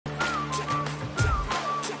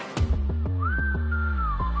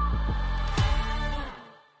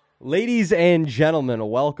Ladies and gentlemen,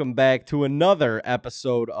 welcome back to another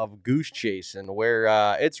episode of Goose Chasing, where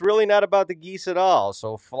it's really not about the geese at all.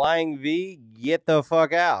 So, Flying V, get the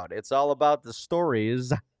fuck out. It's all about the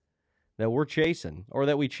stories that we're chasing, or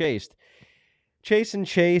that we chased.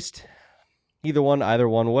 Chased, either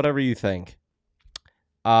one, whatever you think.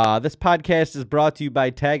 This podcast is brought to you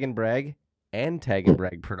by Tag and Brag and Tag and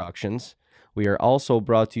Brag Productions. We are also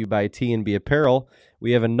brought to you by T&B Apparel.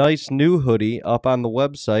 We have a nice new hoodie up on the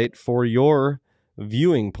website for your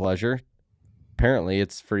viewing pleasure. Apparently,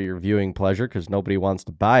 it's for your viewing pleasure because nobody wants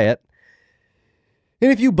to buy it.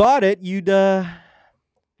 And if you bought it, you'd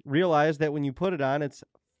realize that when you put it on, it's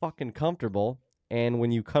fucking comfortable. And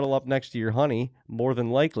when you cuddle up next to your honey, more than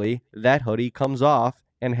likely, that hoodie comes off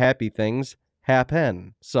and happy things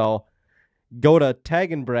happen. So go to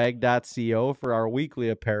tagandbrag.co for our weekly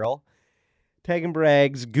apparel. Tag and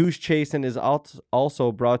Brag's Goose Chasing is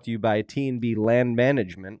also brought to you by T&B Land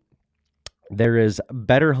Management. There is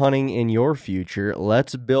better hunting in your future.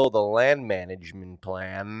 Let's build a land management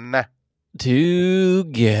plan.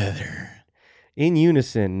 Together. In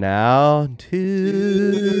unison now. Together.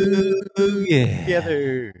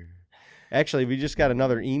 Actually, we just got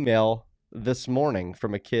another email this morning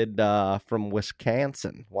from a kid from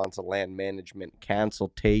Wisconsin. Wants a land management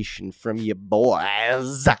consultation from you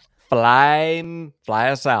boys. Fly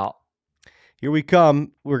us out. Here we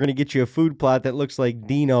come. We're going to get you a food plot that looks like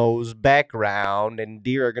Dino's background, and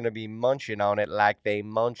deer are going to be munching on it like they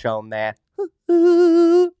munch on that.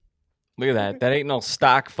 Look at that. That ain't no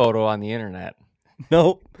stock photo on the internet.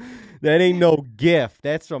 Nope. That ain't no GIF.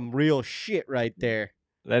 That's some real shit right there.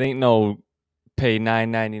 That ain't no pay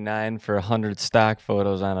 $9.99 for 100 stock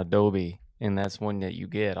photos on Adobe, and that's one that you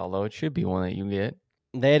get, although it should be one that you get.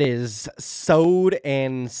 That is sowed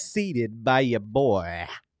and seeded by your boy.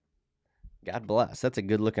 God bless. That's a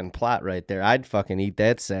good-looking plot right there. I'd fucking eat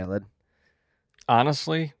that salad.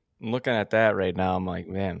 Honestly, looking at that right now, I'm like,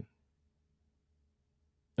 man,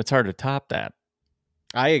 it's hard to top that.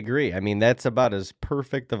 I agree. I mean, that's about as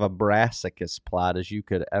perfect of a brassicas plot as you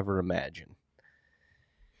could ever imagine.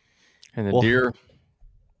 And the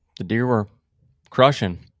deer were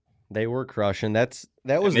crushing. They were crushing. That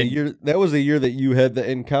was the year. That was the year that you had the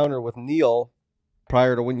encounter with Neil,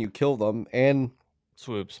 prior to when you killed them, and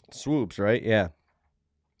swoops, right? Yeah.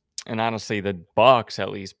 And honestly, the bucks at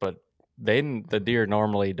least, but the deer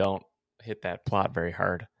normally don't hit that plot very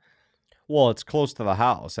hard. Well, it's close to the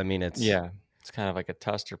house. I mean, it's kind of like a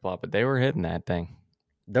tuster plot, but they were hitting that thing.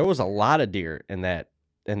 There was a lot of deer in that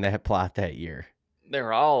plot that year. They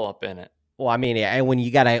were all up in it. Well, I mean, and when you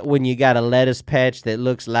got a lettuce patch that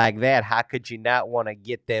looks like that, how could you not want to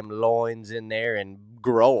get them loins in there and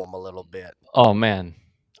grow them a little bit? Oh man,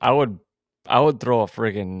 I would throw a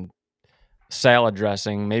friggin' salad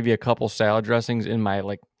dressing, maybe a couple salad dressings in my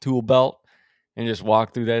tool belt, and just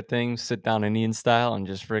walk through that thing, sit down Indian style, and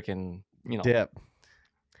just frickin'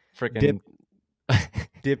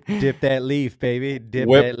 dip that leaf, baby.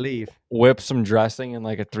 That leaf. Whip some dressing in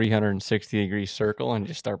like a 360-degree circle and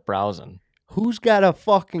just start browsing. Who's got a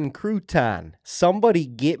fucking crouton? Somebody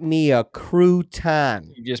get me a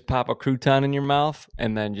crouton. You just pop a crouton in your mouth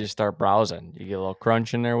and then just start browsing. You get a little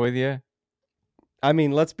crunch in there with you. I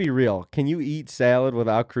mean, let's be real. Can you eat salad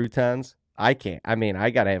without croutons? I can't. I mean, I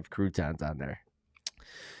got to have croutons on there.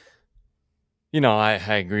 I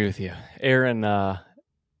agree with you. Aaron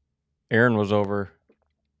was over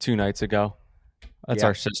 2 nights ago. That's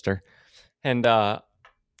our sister. And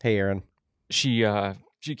hey, Aaron.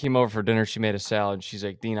 She came over for dinner. She made a salad. She's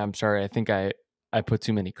like, Dean, I'm sorry. I think I put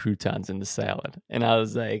too many croutons in the salad. And I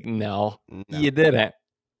was like, no. You didn't.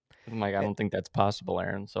 I'm like, I don't think that's possible,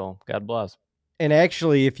 Aaron. So God bless. And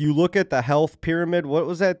actually, if you look at the health pyramid, what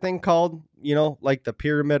was that thing called? Like the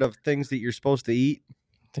pyramid of things that you're supposed to eat?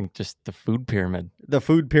 I think just the food pyramid. The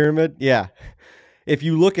food pyramid? Yeah. If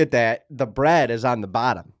you look at that, the bread is on the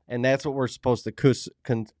bottom. And that's what we're supposed to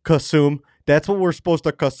consume. That's what we're supposed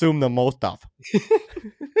to consume the most of.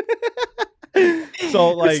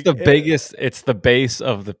 So, it's the base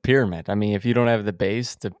of the pyramid. I mean, if you don't have the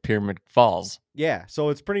base, the pyramid falls. Yeah, so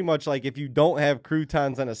it's pretty much like if you don't have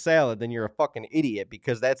croutons on a salad, then you're a fucking idiot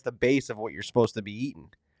because that's the base of what you're supposed to be eating.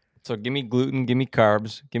 So give me gluten, give me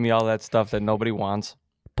carbs, give me all that stuff that nobody wants.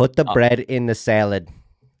 Put the bread in the salad.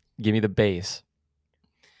 Give me the base.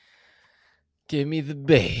 Give me the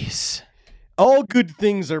base. All good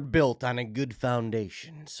things are built on a good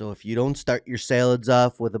foundation. So if you don't start your salads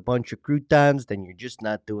off with a bunch of croutons, then you're just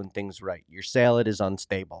not doing things right. Your salad is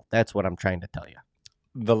unstable. That's what I'm trying to tell you.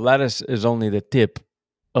 The lettuce is only the tip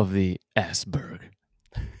of the iceberg.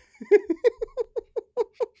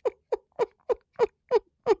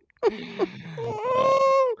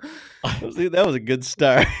 Dude, that was a good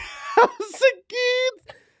start.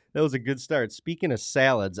 That was a good start. Speaking of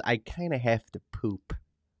salads, I kind of have to poop.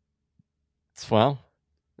 Well,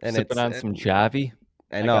 And sipping on some Javi.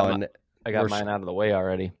 I know, I got mine out of the way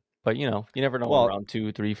already. But, you never know when round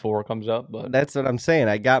 2, 3, 4 comes up. But that's what I'm saying.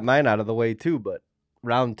 I got mine out of the way too, but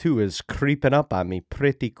round 2 is creeping up on me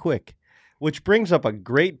pretty quick. Which brings up a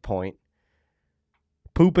great point.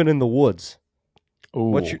 Pooping in the woods.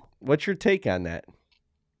 Ooh. What's your take on that?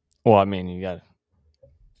 Well, I mean, you got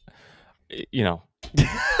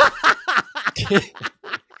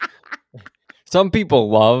some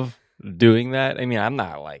people love doing that. I mean, I'm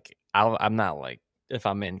not like if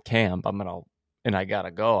I'm in camp, and I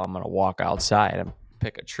gotta go, I'm gonna walk outside and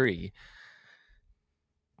pick a tree.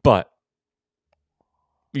 But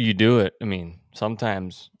you do it. I mean,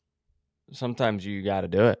 sometimes you got to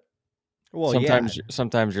do it. Well,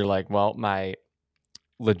 sometimes you're like, well,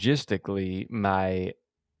 logistically,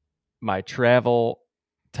 my travel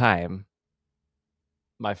time,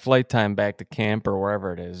 my flight time back to camp or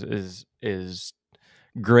wherever it is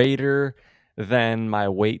greater than my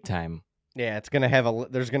wait time. Yeah, it's going to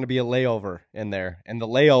there's going to be a layover in there, and the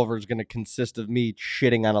layover is going to consist of me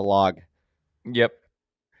shitting on a log. Yep.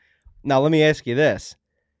 Now, let me ask you this.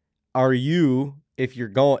 Are you, if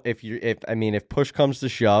push comes to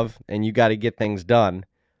shove and you got to get things done,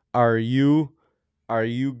 are you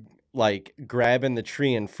like grabbing the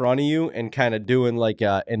tree in front of you and kind of doing like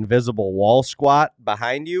a invisible wall squat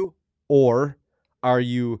behind you, or are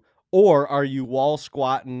you wall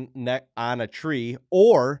squatting on a tree,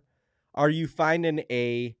 or are you finding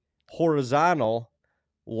a horizontal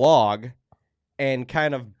log and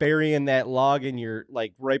kind of burying that log in your,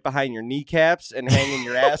 like, right behind your kneecaps and hanging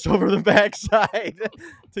your ass over the backside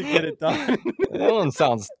to get it done?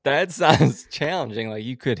 That sounds challenging. Like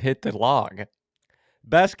you could hit the log.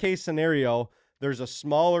 Best case scenario, there's a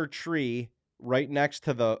smaller tree right next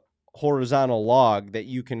to the horizontal log that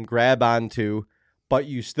you can grab onto, but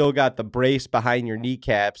you still got the brace behind your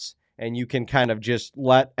kneecaps, and you can kind of just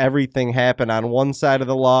let everything happen on one side of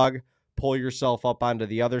the log, pull yourself up onto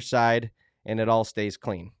the other side, and it all stays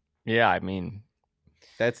clean. Yeah, I mean,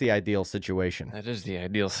 that's the ideal situation. That is the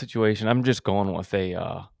ideal situation. I'm just going with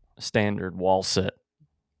a standard wall sit.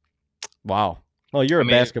 Wow. Well, you're a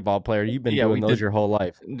basketball player. You've been doing those your whole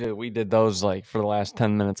life. Dude, we did those like for the last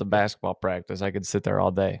 10 minutes of basketball practice. I could sit there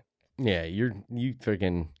all day. Yeah, you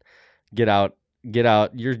freaking get out.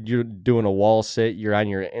 You're doing a wall sit. You're on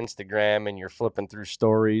your Instagram and you're flipping through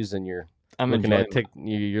stories and you're looking at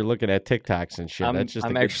TikToks and shit. That's just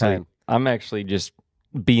a good time. I'm actually just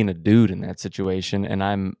being a dude in that situation, and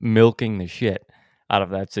I'm milking the shit out of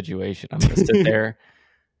that situation. I'm gonna sit there.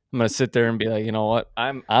 I'm gonna sit there and be like, you know what?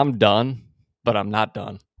 I'm done, but I'm not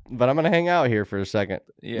done. But I'm gonna hang out here for a second.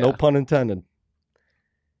 Yeah. No pun intended.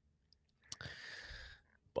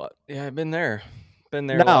 But yeah, I've been there.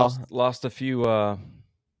 Lost a few. Were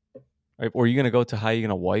you gonna go to how you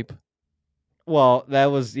gonna wipe? Well, that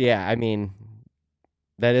was I mean,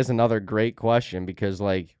 that is another great question because,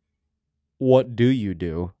 like, what do you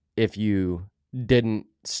do if you didn't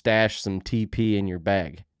stash some TP in your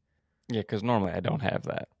bag? Yeah, because normally I don't have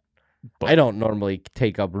that. But I don't normally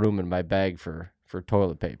take up room in my bag for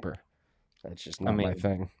toilet paper. That's just not my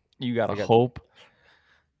thing. You gotta hope.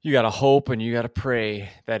 You gotta hope and you gotta pray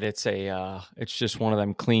that it's just one of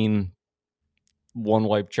them clean one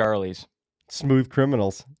wipe Charlies. Smooth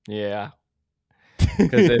criminals. Yeah.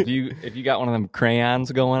 Because if you got one of them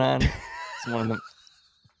crayons going on, it's one of them.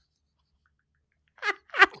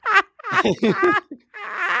 If you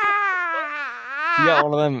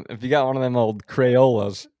got one of them old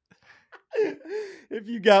Crayolas. If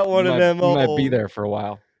you got one of them old, you might be there for a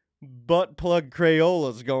while. Butt plug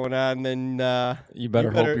Crayolas going on, then you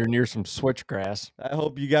better hope you're near some switchgrass. I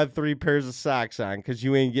hope you got 3 pairs of socks on, because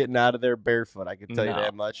you ain't getting out of there barefoot. I can tell you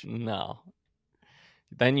that much. No.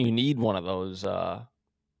 Then you need one of those.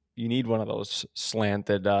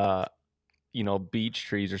 Slanted, beech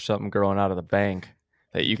trees or something growing out of the bank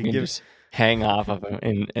that you can just hang off of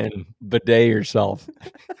them and bidet yourself.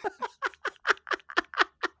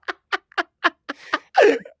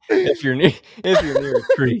 If you're near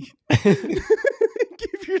a tree.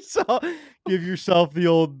 give yourself the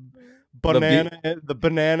old banana the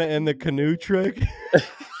banana in the canoe trick.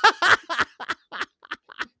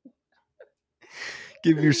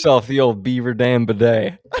 Give yourself the old beaver dam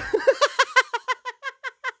bidet.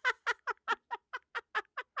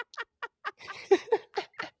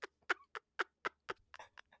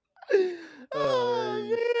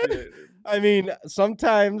 I mean,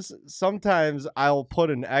 sometimes I'll put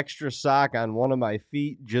an extra sock on one of my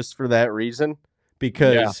feet just for that reason,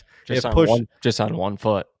 because just on one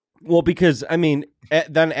foot. Well, because I mean,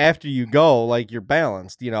 then after you go, like you're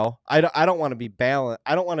balanced. I don't want to be balanced.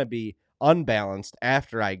 I don't want to be unbalanced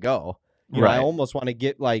after I go. I Right. almost want to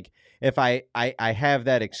get like if I have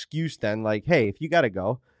that excuse, then like, hey, if you got to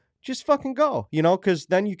go, just fucking go. Because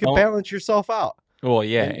then you can balance yourself out. Well,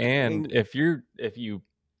 yeah, and if you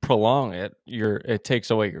prolong it, it takes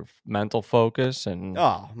away your mental focus and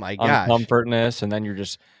oh my gosh, uncomfortness, and then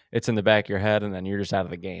it's in the back of your head, and then you're just out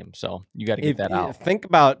of the game. So you got to get that out. Think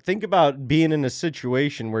about being in a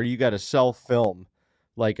situation where you got to self film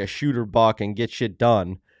like a shooter buck and get shit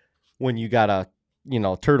done when you got a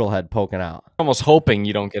turtle head poking out. Almost hoping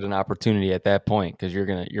you don't get an opportunity at that point because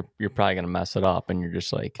you're probably gonna mess it up, and you're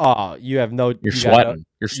just like, oh, you have no. You're sweating.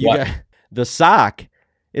 You're sweating. The sock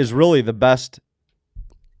is really the best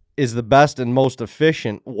and most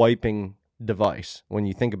efficient wiping device when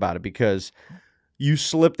you think about it, because you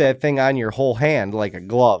slip that thing on your whole hand like a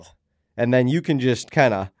glove, and then you can just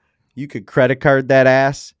you could credit card that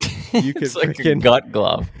ass. You could it's like a gut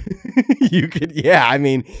glove. You could, yeah. I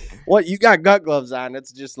mean, what you got gut gloves on?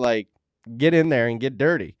 It's just like get in there and get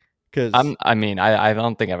dirty. Because I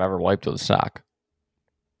don't think I've ever wiped with a sock.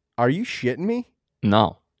 Are you shitting me?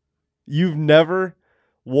 No. You've never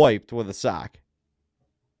wiped with a sock?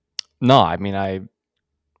 No, I've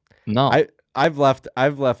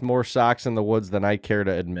left more socks in the woods than I care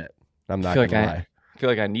to admit. I'm not gonna lie. I feel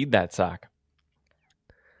like I need that sock.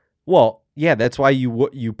 Well, yeah, that's why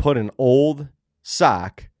you put an old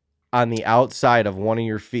sock on the outside of one of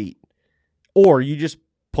your feet, or you just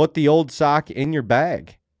put the old sock in your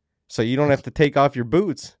bag, so you don't have to take off your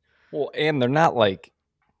boots. Well, and they're not like,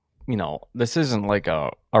 this isn't like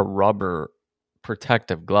a rubber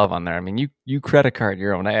protective glove on there. I mean, you credit card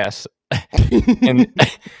your own ass, and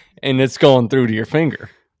it's going through to your finger.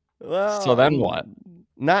 Well, so then what?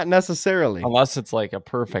 Not necessarily, unless it's like a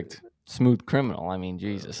perfect smooth criminal. I mean,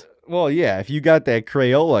 Jesus. Well, yeah, if you got that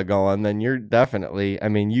Crayola going, then you're definitely. I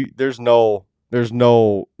mean, there's no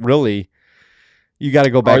really. You got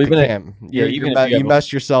to go back to camp. You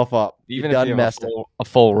messed yourself up. Even if you have a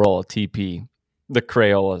full roll of TP, the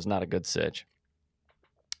Crayola is not a good sitch.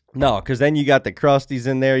 No, because then you got the crusties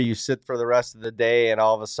in there. You sit for the rest of the day, and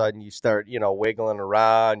all of a sudden you start, wiggling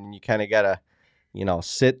around, and you kind of gotta,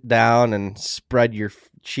 sit down and spread your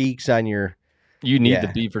cheeks on your. You need the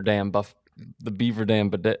beaver dam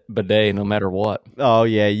bidet, no matter what. Oh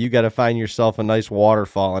yeah, you got to find yourself a nice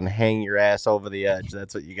waterfall and hang your ass over the edge.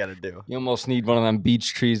 That's what you got to do. You almost need one of them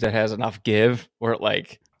beech trees that has enough give where it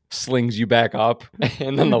like slings you back up,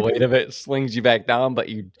 and then the weight of it slings you back down. But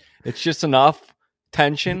it's just enough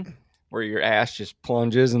tension where your ass just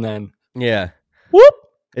plunges, and then whoop!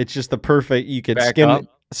 It's just the perfect. You could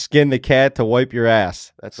skin the cat to wipe your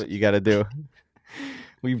ass. That's what you got to do.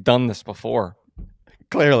 We've done this before.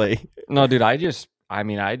 Clearly. No, dude, I just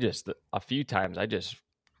a few times I just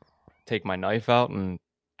take my knife out and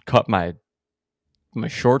cut my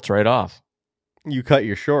shorts right off. You cut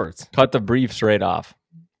your shorts? Cut the briefs right off.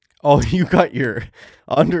 Oh, you cut your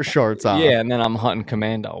undershorts off? Yeah, and then I'm hunting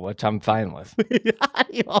commando, which I'm fine with.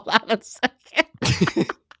 Hold on a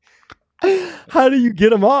second. How do you get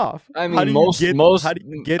them off? I mean,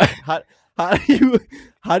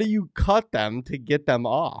 how do you cut them to get them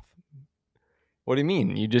off? What do you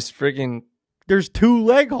mean? You just friggin'... There's 2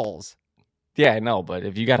 leg holes. Yeah, I know, but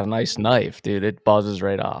if you got a nice knife, dude, it buzzes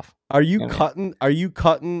right off. Are you cutting?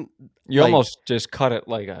 You almost just cut it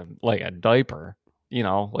like a diaper.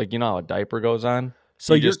 Like how a diaper goes on.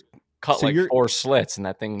 So you just cut 4 slits, and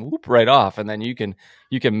that thing whoop right off, and then you can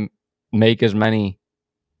make as many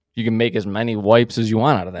wipes as you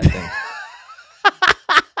want out of that thing.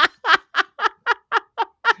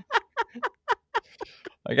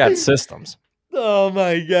 I got systems. Oh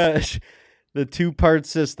my gosh. The 2-part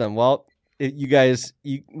system. Well,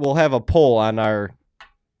 we'll have a poll on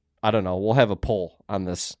we'll have a poll on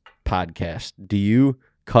this podcast. Do you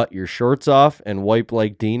cut your shorts off and wipe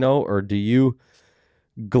like Dino, or do you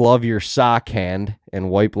glove your sock hand and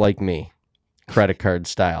wipe like me? Credit card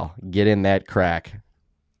style. Get in that crack.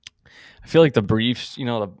 I feel like the briefs,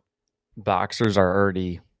 the boxers are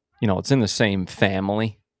already, it's in the same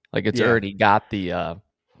family. Like it's already got the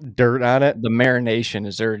dirt on it. The marination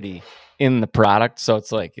is already in the product, so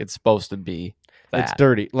it's like it's supposed to be that. It's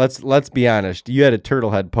dirty. Let's be honest. You had a turtle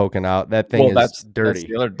head poking out. That thing is dirty.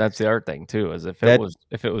 That's the other thing too. Is if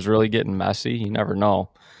it was really getting messy, you never know.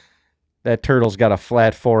 That turtle's got a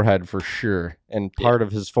flat forehead for sure, and part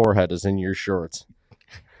of his forehead is in your shorts.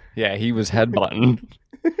 Yeah, he was headbutting.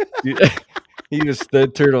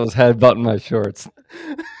 The turtle was headbutting my shorts.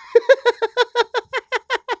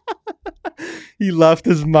 He left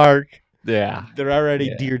his mark. Yeah. They're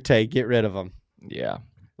already deer tag. Get rid of them. Yeah.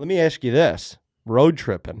 let me ask you this. Road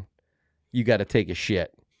tripping, you got to take a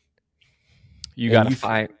shit. You got to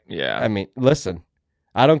find, yeah. I mean, listen,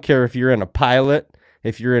 I don't care if you're in a Pilot,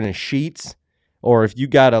 if you're in a Sheetz, or if you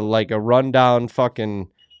got a rundown fucking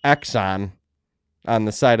Exxon on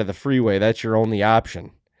the side of the freeway. That's your only option.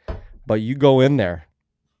 But you go in there.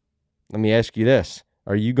 Let me ask you this.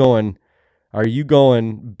 Are you going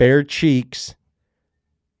bare cheeks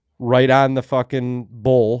right on the fucking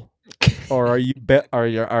bull, or are you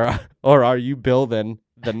building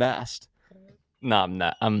the nest? No, I'm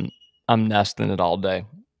not. I'm nesting it all day.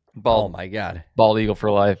 Oh my God. Bald eagle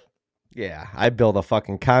for life. Yeah, I build a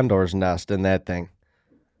fucking condor's nest in that thing.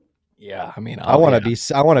 Yeah, I mean, I want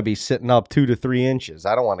to be sitting up 2 to 3 inches.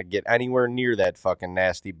 I don't want to get anywhere near that fucking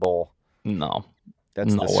nasty bull. No,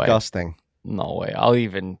 that's disgusting. Way. No way. I'll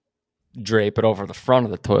even drape it over the front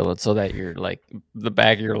of the toilet so that you're like the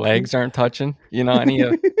back of your legs aren't touching. You know,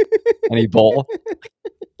 any bowl.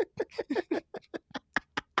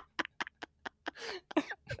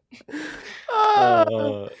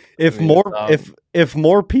 If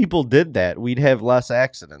more people did that, we'd have less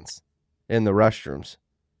accidents in the restrooms.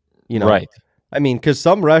 You know, right? I mean, because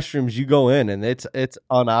some restrooms you go in and it's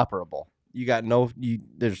unoperable. You got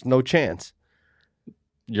there's no chance.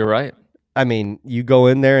 You're right. I mean, you go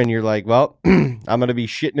in there and you're like, well, I'm going to be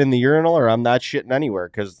shitting in the urinal or I'm not shitting anywhere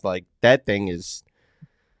because like that thing is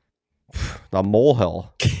a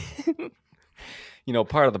molehill. You know,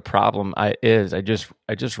 part of the problem I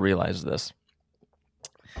just realized this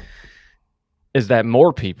is that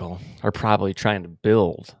more people are probably trying to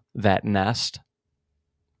build that nest,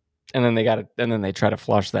 and then they try to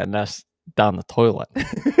flush that nest down the toilet.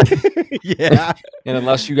 Yeah, and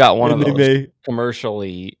unless you got one of those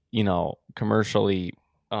commercially, just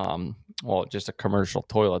a commercial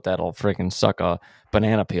toilet that'll freaking suck a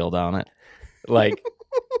banana peel down it, like.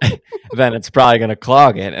 Then it's probably going to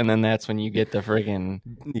clog it, and then that's when you get the friggin'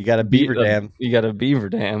 you got a beaver dam. You got a beaver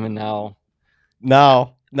dam, and now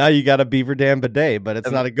you got a beaver dam bidet, but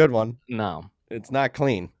it's not a good one. No, it's not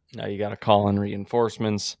clean. Now you got to call in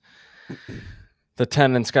reinforcements. The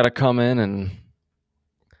tenant's got to come in and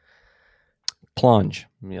plunge.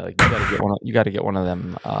 I mean, like you got to get one of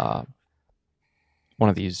them, one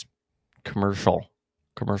of these commercial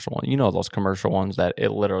ones. You know those commercial ones that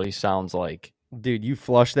it literally sounds like. Dude, you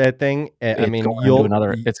flush that thing.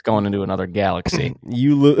 It's going into another galaxy.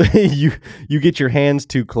 You get your hands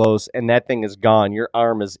too close, and that thing is gone. Your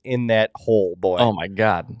arm is in that hole, boy. Oh my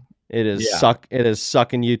God, it is It is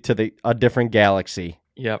sucking you to a different galaxy.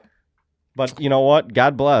 Yep. But you know what?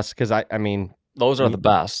 God bless, because I mean, those are the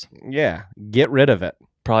best. Yeah, get rid of it.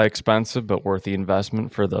 Probably expensive, but worth the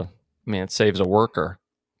investment for the. I mean, it saves a worker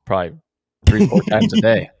probably 3-4 times a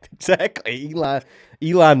day. Exactly.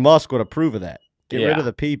 Elon Musk would approve of that. Get rid of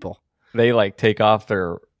the people. They like take off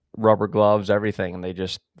their rubber gloves, everything, and they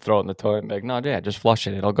just throw it in the toilet and be like, no, yeah, just flush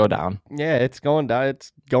it. It'll go down. Yeah, it's going down.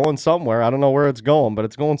 It's going somewhere. I don't know where it's going, but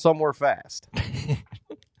it's going somewhere fast.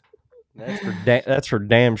 That's for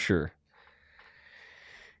damn sure.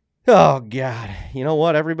 Oh, God. You know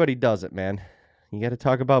what? Everybody does it, man. You got to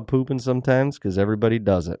talk about pooping sometimes because everybody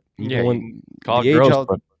does it.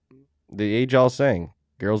 The age all saying,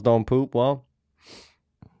 girls don't poop. Well,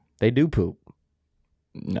 they do poop.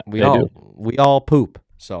 No, we all poop.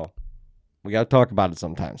 So we got to talk about it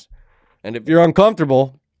sometimes. And if you're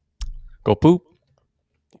uncomfortable, go poop.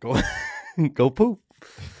 Go poop.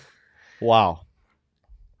 Wow.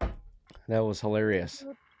 That was hilarious.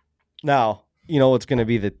 Now, you know what's going to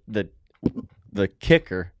be the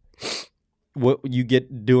kicker? What you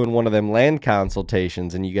get doing one of them land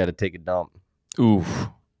consultations and you got to take a dump. Oof.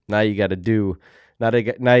 Now you got to do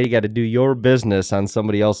your business on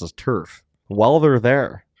somebody else's turf while they're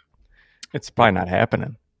there. It's probably not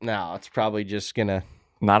happening. No, it's probably just gonna.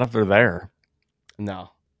 Not if they're there. No.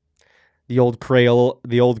 The old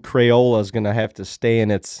Crayola is gonna have to stay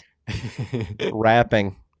in its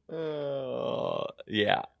wrapping.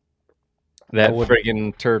 Yeah. That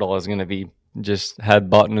friggin' turtle is gonna be just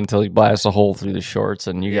headbutting until he blasts a hole through the shorts,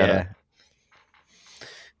 and you gotta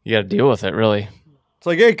deal with it. Really. It's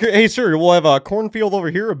like, hey, sir, we'll have a cornfield over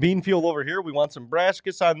here, a bean field over here. We want some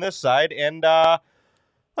brassicas on this side, and I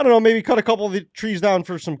don't know, maybe cut a couple of the trees down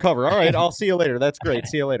for some cover. All right, I'll see you later. That's great.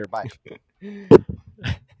 See you later. Bye.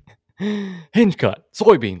 Hinge cut,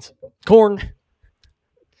 soybeans, corn.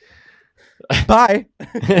 Bye.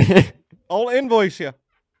 I'll invoice you.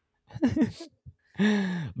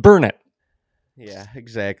 Burn it. Yeah,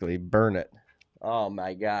 exactly. Burn it. Oh,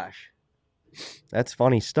 my gosh. That's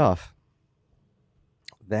funny stuff.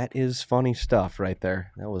 That is funny stuff right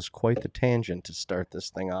there. That was quite the tangent to start this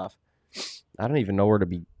thing off. I don't even know where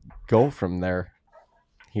to go from there.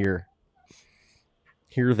 here,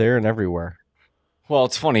 there, and everywhere. Well,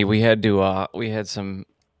 it's funny. We had some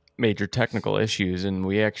major technical issues, and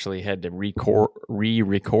we actually had to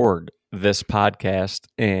re-record this podcast,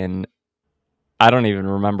 and I don't even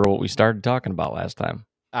remember what we started talking about last time.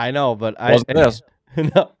 I know, but Wasn't this.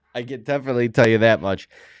 No, I can definitely tell you that much.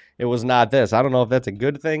 It was not this. I don't know if that's a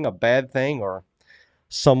good thing, a bad thing, or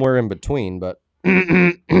somewhere in between, but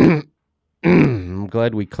I'm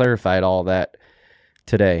glad we clarified all that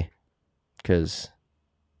today because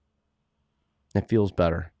it feels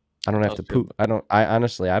better. I don't have to poop. I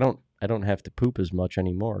honestly don't have to poop as much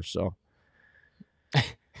anymore, so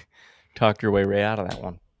talk your way right out of that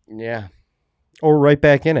one. Yeah. Or right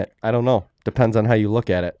back in it. I don't know. Depends on how you look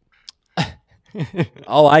at it.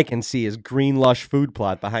 All I can see is green lush food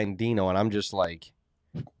plot behind Dino, and I'm just like,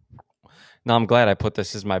 no, I'm glad I put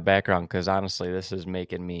this as my background because honestly, this is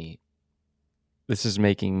making me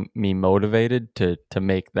motivated to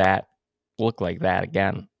make that look like that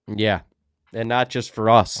again. Yeah. And not just for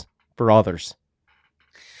us, for others.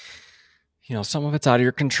 You know, some of it's out of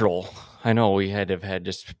your control. I know we had to have had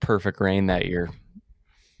just perfect rain that year,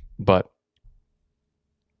 but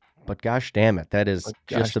gosh damn it, that is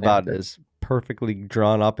just about as perfectly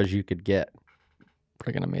drawn up as you could get.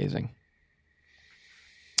 Freaking amazing.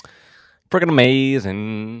 Freaking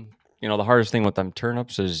amazing. You know, the hardest thing with them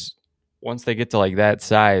turnips is once they get to like that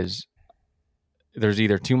size, there's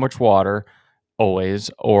either too much water always,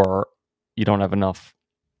 or you don't have enough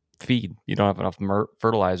feed. You don't have enough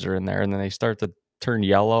fertilizer in there, and then they start to turn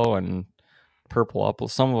yellow and purple up. Well,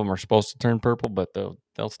 some of them are supposed to turn purple, but they'll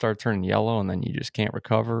start turning yellow, and then you just can't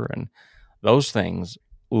recover. And those things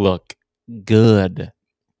look good.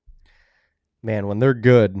 Man, when they're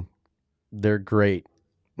good, they're great.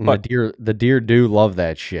 But the deer do love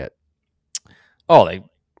that shit. Oh,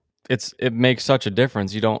 it makes such a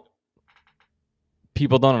difference.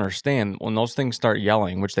 People don't understand when those things start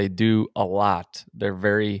yelling, which they do a lot. They're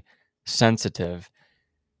very sensitive.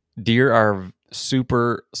 Deer are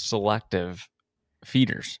super selective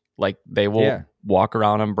feeders. Like they will walk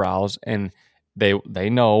around and browse, and they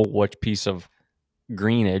know which piece of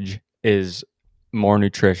greenage is more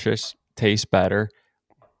nutritious, tastes better.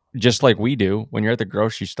 Just like we do when you're at the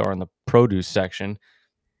grocery store in the produce section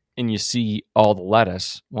and you see all the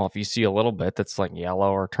lettuce. Well, if you see a little bit that's like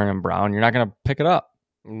yellow or turning brown, you're not going to pick it up.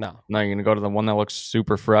 No, you're going to go to the one that looks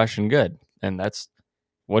super fresh and good. And that's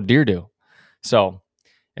what deer do. So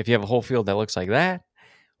if you have a whole field that looks like that,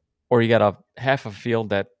 or you got a half a field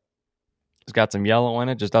that has got some yellow in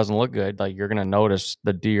it, just doesn't look good, like you're going to notice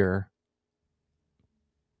the deer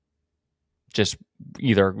just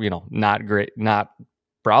either, not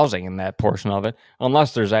browsing in that portion of it,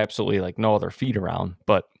 unless there's absolutely like no other feed around.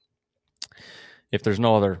 But if there's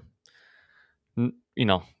no other,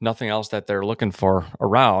 nothing else that they're looking for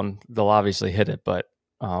around, they'll obviously hit it. But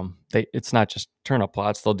it's not just turnip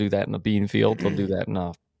plots. They'll do that in a bean field. They'll do that in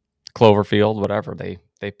a clover field, whatever. They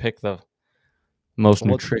pick the most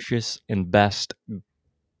nutritious and best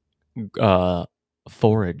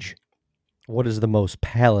forage. What is the most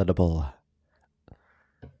palatable?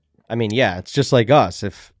 I mean, yeah, it's just like us.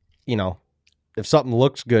 If something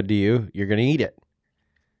looks good to you, you're going to eat it.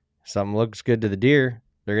 If something looks good to the deer,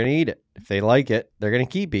 they're going to eat it. If they like it, they're going to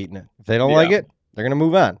keep eating it. If they don't like it, they're going to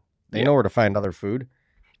move on. They know where to find other food.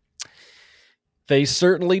 They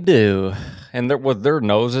certainly do. And with their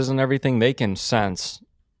noses and everything, they can sense.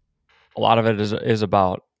 A lot of it is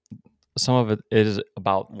about, some of it is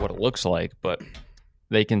about what it looks like, but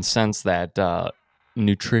they can sense that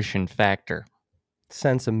nutrition factor.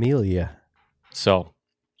 Sense Amelia. So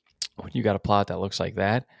when you got a plot that looks like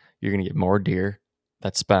that, you're going to get more deer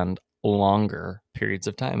that spend longer periods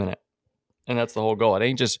of time in it. And that's the whole goal.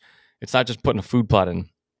 It's not just putting a food plot in.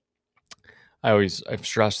 I've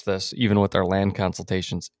stressed this, even with our land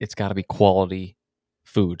consultations, it's got to be quality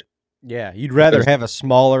food. Yeah, you'd rather have a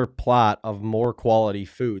smaller plot of more quality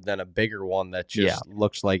food than a bigger one that just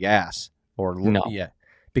looks like ass.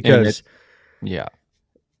 Because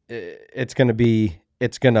it's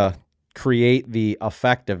going to create the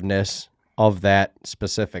effectiveness of that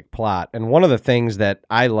specific plot. And one of the things that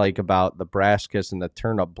I like about the brassicas and the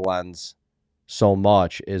turnip blends so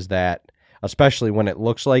much is that, especially when it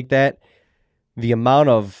looks like that, the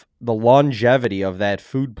longevity of that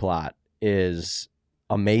food plot is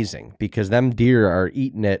amazing, because them deer are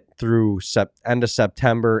eating it through end of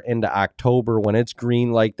September into October. When it's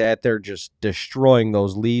green like that, they're just destroying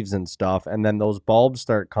those leaves and stuff. And then those bulbs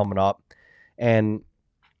start coming up. And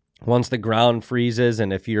once the ground freezes,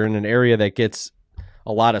 and if you're in an area that gets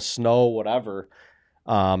a lot of snow, whatever,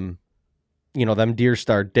 them deer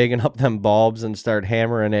start digging up them bulbs and start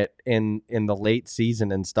hammering it in the late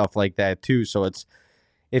season and stuff like that too. So it's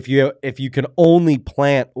if you can only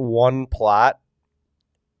plant one plot,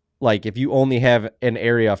 like if you only have an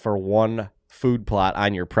area for one food plot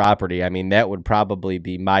on your property, I mean, that would probably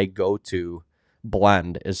be my go-to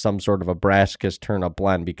blend, is some sort of a brassicas turnip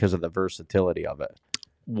blend because of the versatility of it.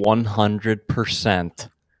 100%.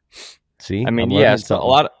 See, I mean, yes,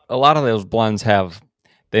 but a lot of those blends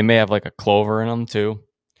they may have like a clover in them too,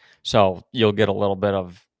 so you'll get a little bit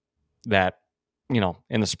of that.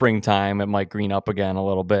 In the springtime, it might green up again a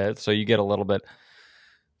little bit, so you get a little bit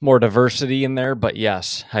more diversity in there. But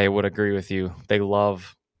yes, I would agree with you. They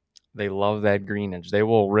love that greenage. They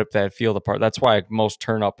will rip that field apart. That's why most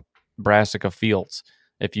turnip brassica fields,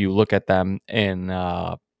 if you look at them in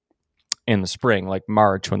the spring, like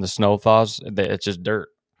March when the snow thaws, it's just dirt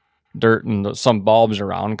and some bulbs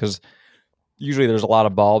around, because usually there's a lot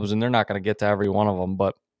of bulbs and they're not going to get to every one of them,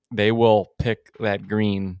 but they will pick that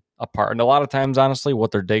green apart. And a lot of times, honestly,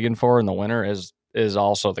 what they're digging for in the winter is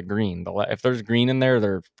also the green. If there's green in there,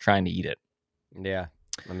 they're trying to eat it. Yeah.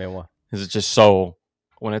 I mean, what? Because it's just so,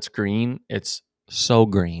 when it's green, it's so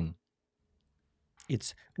green.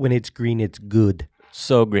 When it's green, it's good.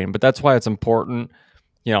 So green. But that's why it's important,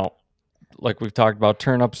 like we've talked about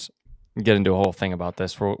turnips, get into a whole thing about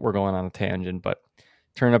this. We're going on a tangent, but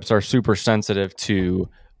turnips are super sensitive to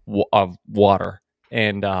water,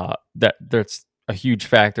 and that's a huge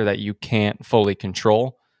factor that you can't fully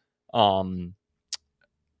control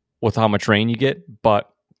with how much rain you get. But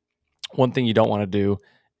one thing you don't want to do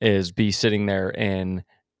is be sitting there in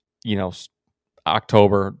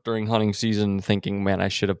October during hunting season thinking, man, I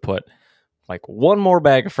should have put like one more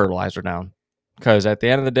bag of fertilizer down. Because at the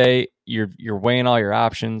end of the day, you're weighing all your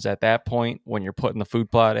options at that point when you're putting the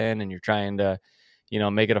food plot in and you're trying to,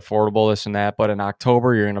 make it affordable, this and that. But in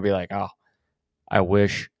October, you're going to be like, oh, I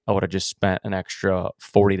wish I would have just spent an extra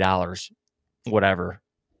 $40, whatever,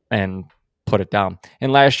 and put it down.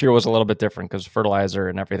 And last year was a little bit different because fertilizer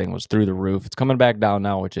and everything was through the roof. It's coming back down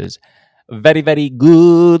now, which is very, very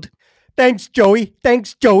good. Thanks, Joey.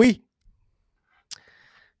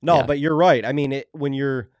 No, yeah. But you're right. I mean, when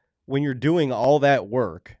you're doing all that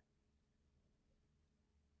work,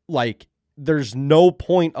 like, there's no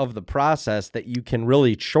point of the process that you can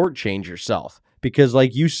really shortchange yourself, because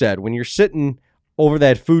like you said, when you're sitting over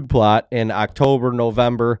that food plot in October,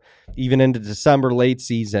 November, even into December, late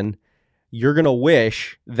season, you're going to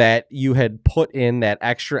wish that you had put in that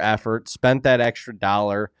extra effort, spent that extra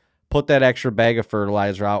dollar, put that extra bag of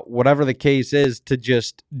fertilizer out, whatever the case is, to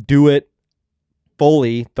just do it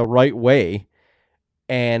fully the right way.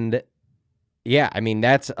 And yeah, I mean,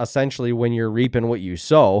 that's essentially when you're reaping what you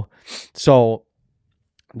sow. So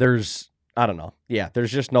there's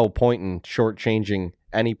just no point in shortchanging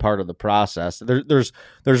any part of the process. There's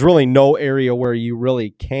really no area where you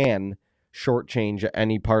really can shortchange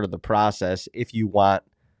any part of the process if you want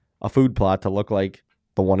a food plot to look like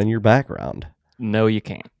the one in your background. No, you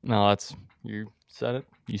can't. No, you said it.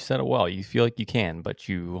 You said it well. You feel like you can, but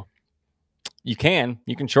you can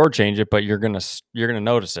shortchange it, but you're gonna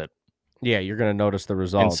notice it. Yeah, you're gonna notice the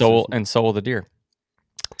results, and so will the deer.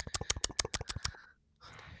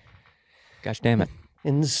 Gosh damn it!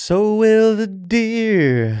 And so will the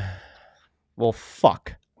deer. Well,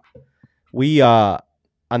 fuck. We on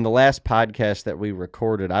the last podcast that we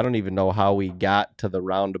recorded, I don't even know how we got to the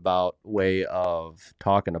roundabout way of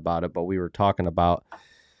talking about it, but we were talking about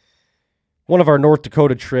one of our North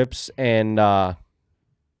Dakota trips, and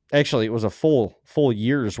actually, it was a full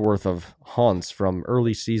year's worth of hunts from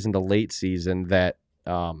early season to late season that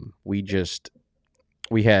we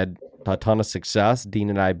had a ton of success. Dean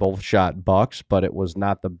and I both shot bucks, but it was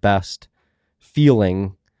not the best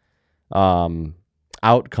feeling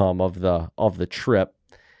outcome of the trip.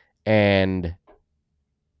 And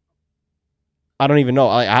I don't even know.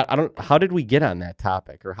 I don't. How did we get on that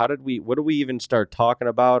topic, or what did we even start talking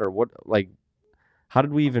about, or how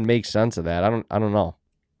did we even make sense of that? I don't know.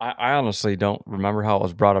 I honestly don't remember how it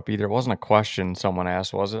was brought up either. It wasn't a question someone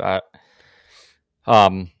asked, was it?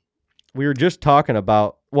 We were just talking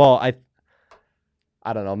about, well, I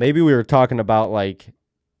don't know. Maybe we were talking about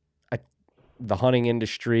the hunting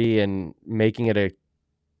industry and making it a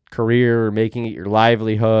career, or making it your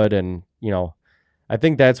livelihood. And, I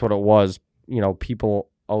think that's what it was. People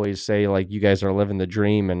always say, like, you guys are living the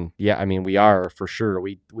dream. And yeah, I mean, we are, for sure.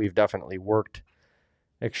 We've definitely worked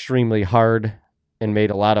extremely hard and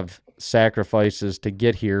made a lot of sacrifices to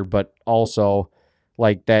get here, but also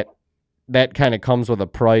like that kind of comes with a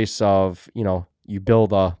price of, you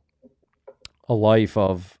build a life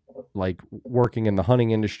of like working in the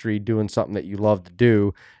hunting industry, doing something that you love to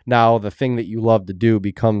do. Now the thing that you love to do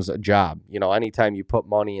becomes a job. You know, anytime you put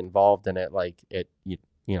money involved in it, like you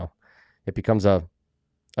know, it becomes a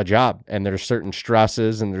job, and there's certain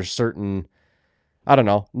stresses and there's certain, I don't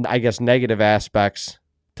know, I guess negative aspects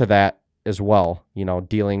to that as well. You know,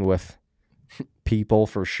 dealing with people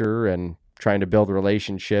for sure, and trying to build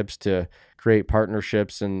relationships to create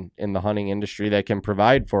partnerships in the hunting industry that can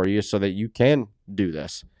provide for you so that you can do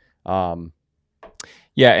this.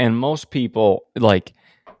 Yeah, and most people, like,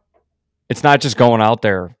 it's not just going out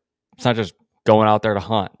there. It's not just going out there to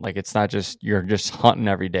hunt. Like, it's not just you're just hunting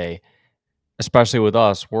every day. Especially with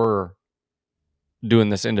us, we're doing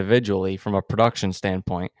this individually from a production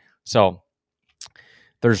standpoint. So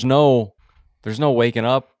there's no waking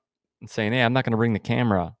up and saying, "Hey, I'm not going to bring the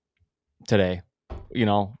camera today." You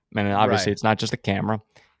know, and obviously Right. it's not just the camera;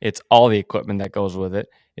 it's all the equipment that goes with it.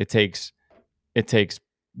 It takes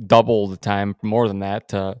double the time, more than that,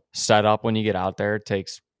 to set up when you get out there. It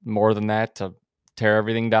takes more than that to tear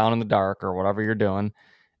everything down in the dark or whatever you're doing.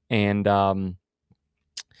 And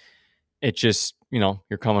it just,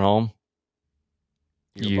 you're coming home.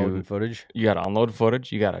 You're loading footage. You got to unload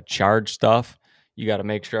footage. You got to charge stuff. You got to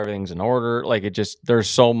make sure everything's in order. Like, it just, there's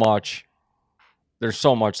so much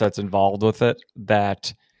that's involved with it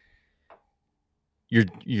that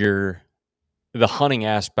the hunting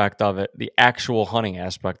aspect of it, the actual hunting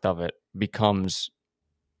aspect of it, becomes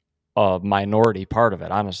a minority part of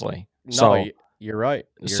it, honestly. No, you're right.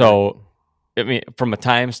 I mean, from a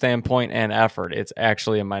time standpoint and effort, it's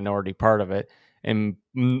actually a minority part of it. And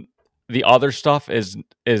the other stuff is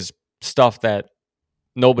stuff that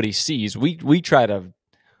nobody sees. We try to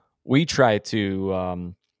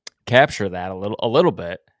capture that a little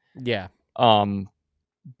bit. Yeah.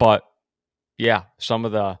 But yeah, some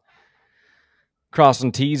of the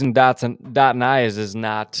crossing T's and dotting I's is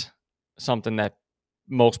not something that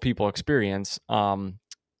most people experience.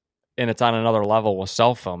 And it's on another level with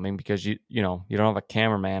self filming, because you don't have a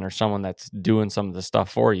cameraman or someone that's doing some of the stuff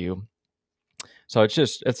for you. So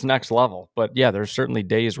it's next level. But yeah, there's certainly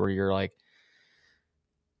days where you're like,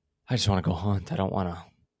 I just want to go hunt. I don't want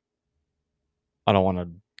to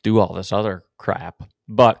do all this other crap.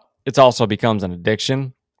 But it also becomes an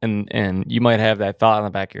addiction, and you might have that thought in the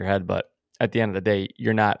back of your head, but at the end of the day,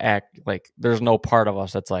 you're not there's no part of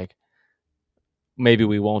us that's like, maybe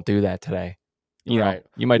we won't do that today. You know,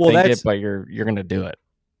 you might think it, but you're going to do it.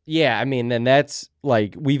 Yeah. I mean, then that's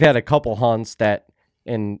like, we've had a couple hunts that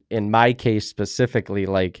in my case specifically,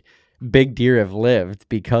 like, big deer have lived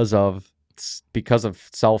because of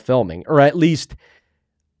self-filming, or at least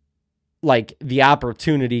like the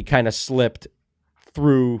opportunity kind of slipped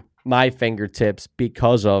through my fingertips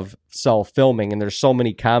because of self-filming. And there's so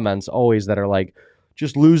many comments always that are like,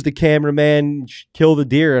 just lose the cameraman, kill the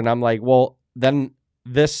deer. And I'm like, well, then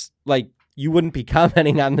this, like, you wouldn't be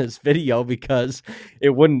commenting on this video because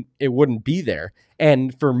it wouldn't be there.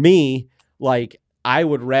 And for me, like, I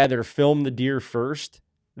would rather film the deer first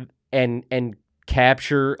and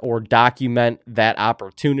capture or document that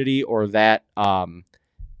opportunity, or that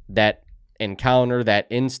that encounter, that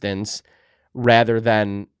instance, rather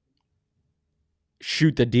than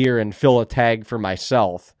shoot the deer and fill a tag for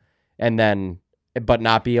myself but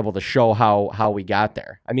not be able to show how we got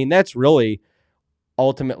there. I mean, that's really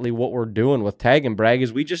ultimately what we're doing with Tag and Brag,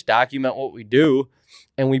 is we just document what we do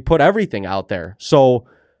and we put everything out there. So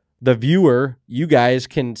the viewer, you guys,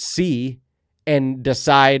 can see and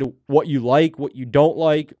decide what you like, what you don't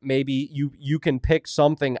like. Maybe you can pick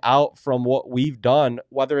something out from what we've done,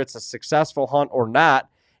 whether it's a successful hunt or not,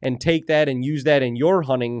 and take that and use that in your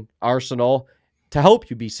hunting arsenal to help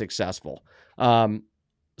you be successful.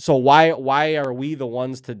 So why are we the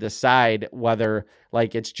ones to decide whether,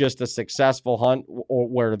 like, it's just a successful hunt, or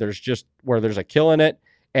where there's a kill in it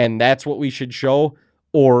and that's what we should show,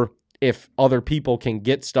 or if other people can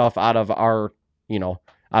get stuff out of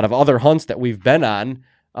out of other hunts that we've been on,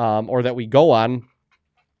 or that we go on,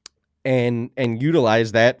 and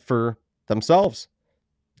utilize that for themselves,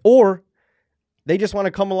 or they just want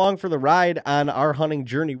to come along for the ride on our hunting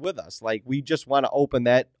journey with us. Like, we just want to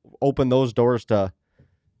open those doors to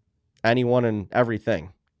anyone and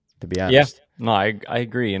everything, to be honest. Yeah, no, I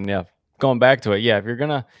agree. And yeah, going back to it, yeah, if you're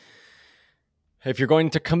going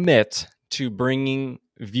to commit to bringing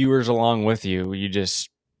viewers along with you, you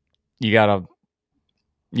gotta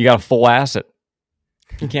full ass it.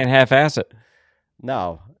 You can't half ass it.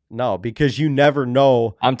 No, because you never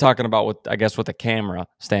know. I'm talking about with the camera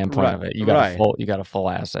standpoint of it. You got full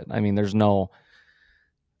ass it. I mean, you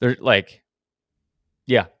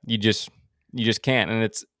just can't,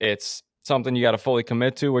 and it's something you got to fully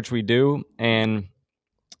commit to, which we do. And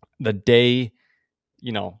the day,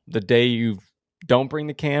 the day you don't bring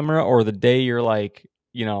the camera, or the day you're like,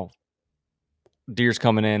 deer's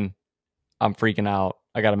coming in, I'm freaking out,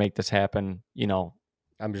 I got to make this happen,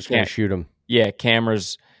 I'm just going to shoot him. Yeah,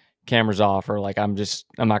 cameras off, or like I'm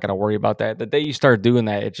not going to worry about that. The day you start doing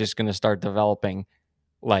that, it's just going to start developing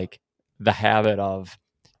like the habit of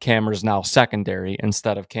cameras now secondary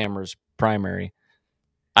instead of cameras primary,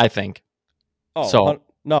 I think. Oh, so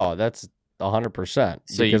no, that's 100%.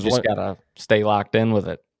 So you just got to stay locked in with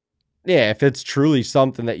it. Yeah, if it's truly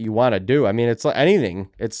something that you want to do. I mean, it's like anything.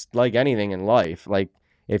 It's like anything in life. Like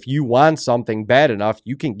if you want something bad enough,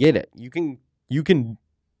 you can get it. You can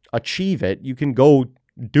achieve it. You can go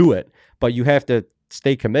do it, but you have to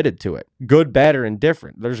stay committed to it. Good, bad, or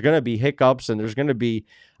indifferent. There's going to be hiccups and there's going to be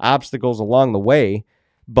obstacles along the way,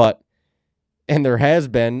 and there has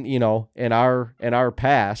been, in our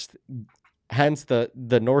past, hence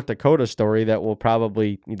the North Dakota story that we'll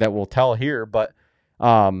tell here, but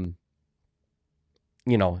you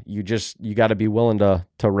got to be willing to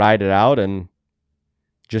ride it out and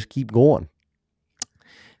just keep going.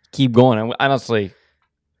 And honestly,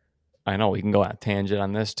 I know we can go on a tangent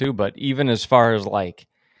on this too, but even as far as like,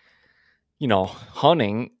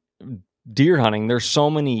 hunting, deer hunting, there's so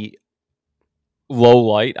many low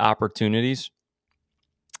light opportunities,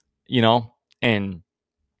 and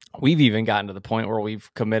we've even gotten to the point where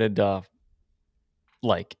we've committed to,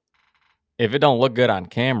 like, if it don't look good on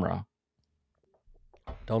camera,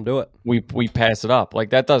 don't do it. We pass it up. Like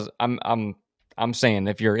that does. I'm saying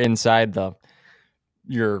if you're inside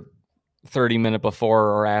your 30-minute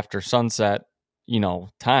before or after sunset,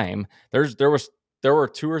 time. There were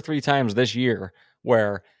 2 or 3 times this year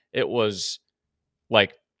where it was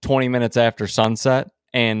like 20 minutes after sunset,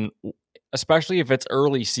 and especially if it's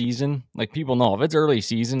early season, like people know if it's early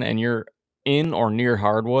season and you're in or near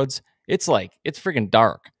hardwoods, it's freaking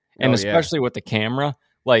dark. And especially with the camera,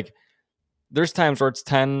 like there's times where it's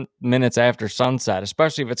 10 minutes after sunset,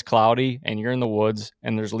 especially if it's cloudy and you're in the woods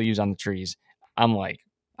and there's leaves on the trees. I'm like,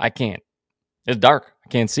 I can't. It's dark. I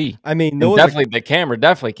can't see. I mean, the camera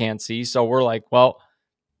definitely can't see. So we're like, well,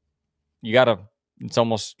 it's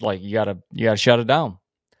almost like you gotta shut it down.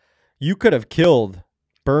 You could have killed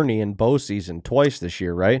Bernie in bow season twice this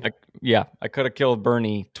year, right? I could have killed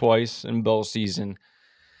Bernie twice in bow season.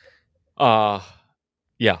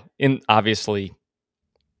 Obviously,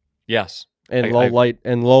 yes. And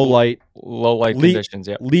low light conditions.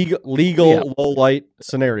 Yeah, legal low light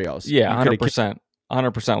scenarios. Yeah,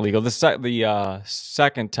 100% legal. The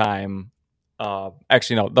second time,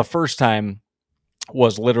 actually no, the first time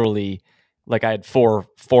was literally like I had four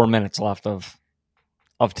minutes left of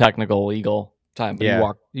technical legal time.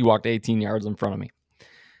 But he walked 18 yards in front of me,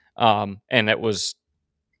 and it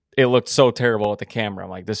looked so terrible with the camera.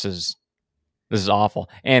 I'm like, this is awful.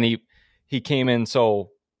 And he came in so.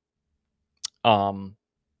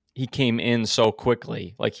 He came in so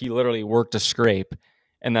quickly, like he literally worked a scrape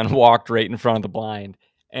and then walked right in front of the blind.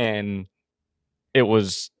 And it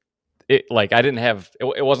like I didn't have,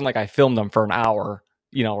 it wasn't like I filmed him for an hour,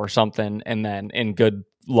 or something, and then in good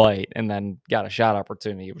light and then got a shot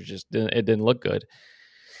opportunity. It was just, it didn't look good.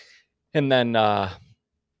 And then,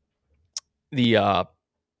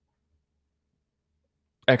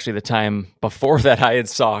 actually the time before that I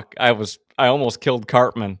almost killed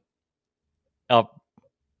Cartman up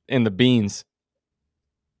in the beans,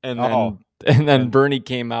 and then Bernie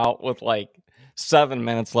came out with like 7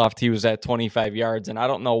 minutes left. He was at 25 yards, and I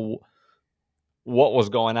don't know what was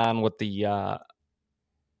going on with the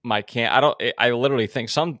my cam. I literally think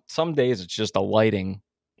some days it's just a lighting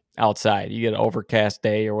outside. You get an overcast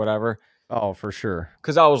day or whatever. Oh, for sure.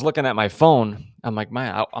 Because I was looking at my phone. I'm like,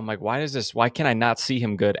 why can't I not see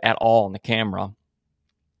him good at all in the camera?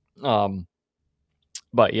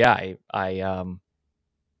 But yeah, I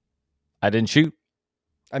didn't shoot.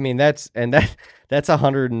 I mean, that's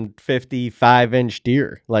 155-inch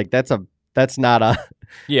deer. Like that's not a.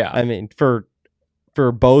 Yeah. I mean, for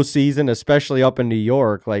bow season, especially up in New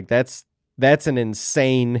York, like that's an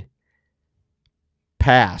insane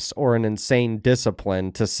pass or an insane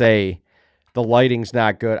discipline to say the lighting's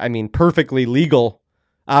not good. I mean, perfectly legal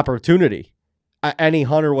opportunity. Any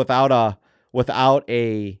hunter without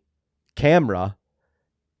a camera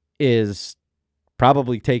is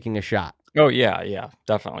probably taking a shot. Oh yeah,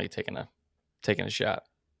 definitely taking a shot.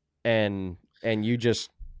 And you just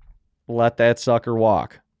let that sucker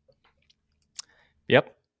walk.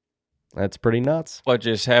 Yep. That's pretty nuts. But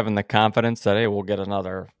just having the confidence that, hey, we'll get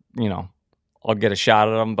another, I'll get a shot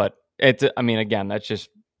at them. But again, that's just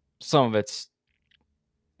some of it's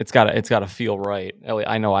got to feel right.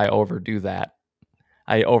 I know I overdo that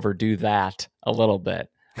a little bit.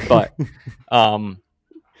 But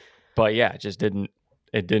yeah, it just didn't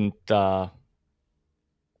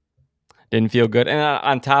feel good. And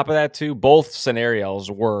on top of that too, both scenarios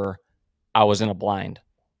were I was in a blind,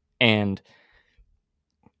 and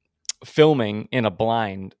filming in a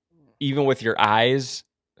blind, even with your eyes,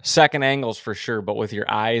 second angles for sure, but with your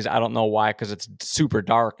eyes, I don't know why, because it's super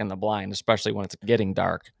dark in the blind, especially when it's getting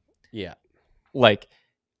dark. Yeah. Like,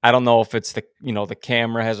 I don't know if it's the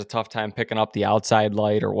camera has a tough time picking up the outside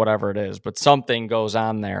light or whatever it is, but something goes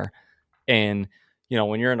on there. And,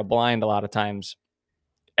 when you're in a blind, a lot of times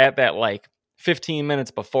at that, like 15 minutes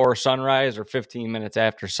before sunrise or 15 minutes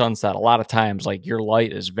after sunset, a lot of times, like, your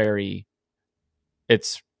light is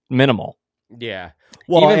it's minimal. Yeah.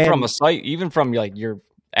 Well, even from like your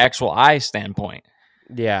actual eye standpoint.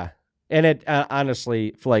 Yeah. And it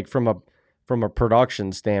honestly, like from a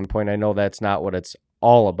production standpoint, I know that's not what it's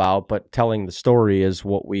all about, but telling the story is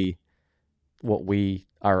what we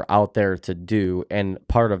are out there to do. And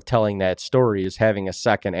part of telling that story is having a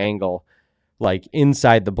second angle, like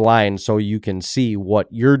inside the blind, so you can see what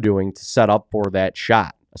you're doing to set up for that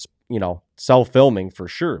shot. Self-filming for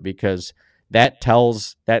sure, because that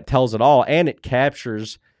tells it all, and it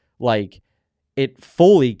captures, like, it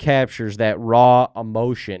fully captures that raw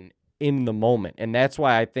emotion in the moment. And that's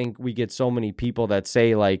why I think we get so many people that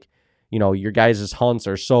say, like, your guys' hunts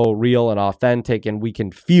are so real and authentic, and we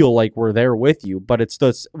can feel like we're there with you. But it's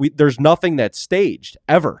there's nothing that's staged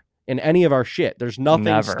ever in any of our shit. There's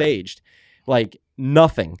nothing staged, like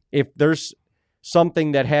nothing. If there's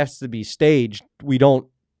something that has to be staged, we don't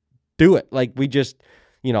do it. Like, we just,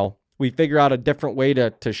 we figure out a different way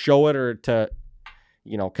to show it, or to,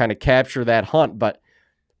 kind of capture that hunt. But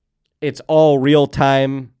it's all real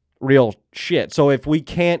time, real shit. So if we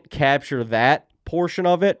can't capture that portion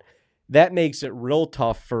of it, that makes it real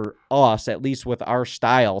tough for us, at least with our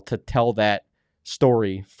style, to tell that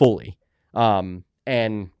story fully.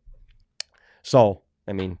 And so,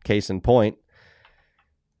 I mean, case in point,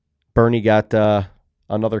 Bernie got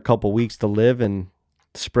another couple weeks to live and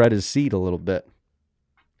spread his seed a little bit,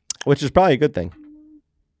 which is probably a good thing.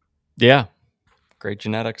 Yeah. Great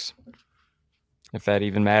genetics, if that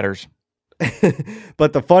even matters.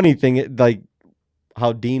 But the funny thing, like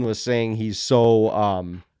how Dean was saying, he's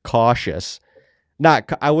so cautious.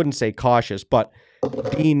 I wouldn't say cautious, but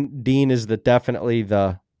Dean is definitely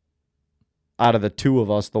out of the two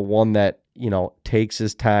of us, the one that, takes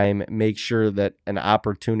his time, makes sure that an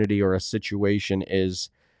opportunity or a situation is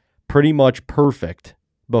pretty much perfect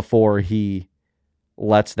before he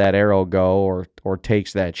lets that arrow go or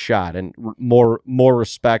takes that shot. And more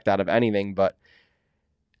respect out of anything. But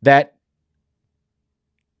that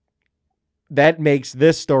makes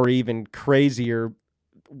this story even crazier.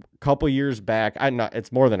 A couple years back,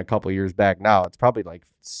 it's more than a couple years back now. It's probably like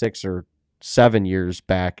 6 or 7 years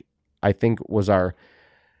back, I think, was our,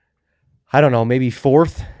 I don't know, maybe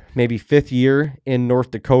 4th, maybe 5th year in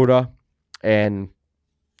North Dakota. And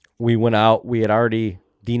we went out.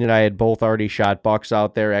 Dean and I had both already shot bucks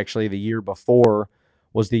out there. Actually, the year before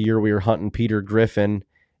was the year we were hunting Peter Griffin,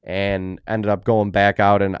 and ended up going back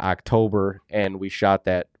out in October, and we shot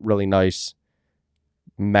that really nice,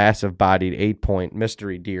 massive bodied 8-point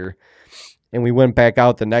mystery deer. And we went back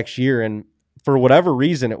out the next year, and for whatever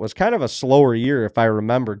reason, it was kind of a slower year, if I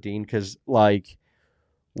remember, Dean, because like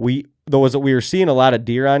we were seeing a lot of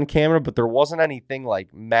deer on camera, but there wasn't anything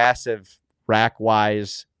like massive rack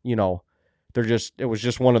wise, it was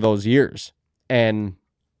just one of those years. And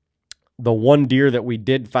the one deer that we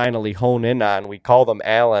did finally hone in on, we called him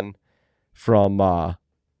Alan from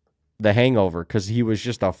The Hangover, because he was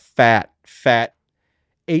just a fat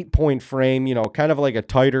 8-point frame, kind of like a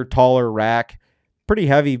tighter, taller rack, pretty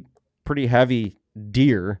heavy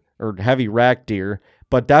deer, or heavy rack deer,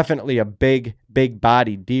 but definitely a big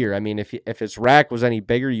bodied deer. I mean, if his rack was any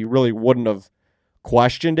bigger, you really wouldn't have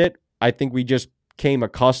questioned it. I think we just came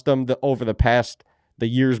accustomed over the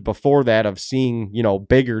years before that of seeing,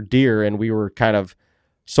 bigger deer, and we were kind of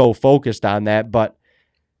so focused on that. But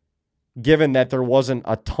given that there wasn't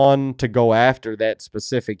a ton to go after that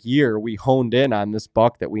specific year, we honed in on this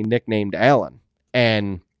buck that we nicknamed Alan.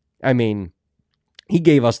 And I mean, he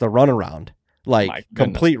gave us the runaround, like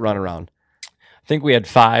complete runaround. I think we had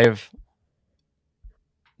 5.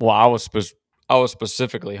 Well, I was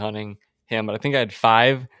specifically hunting him, but I think I had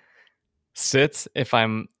 5 sits, if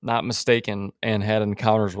I'm not mistaken, and had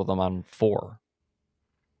encounters with him on 4.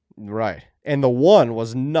 Right. And the one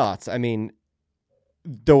was nuts. I mean,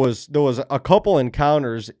 there was a couple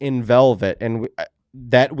encounters in velvet, and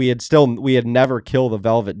we had never killed a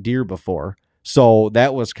velvet deer before. So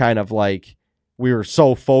that was kind of like, we were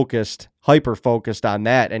so hyper focused on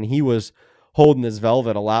that. And he was holding his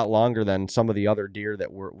velvet a lot longer than some of the other deer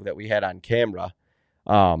that we had on camera.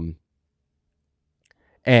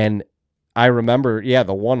 And I remember,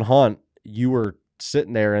 the one hunt you were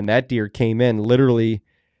sitting there and that deer came in, literally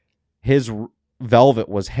his velvet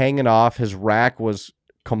was hanging off. His rack was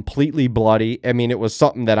completely bloody. I mean, it was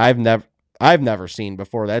something that I've never seen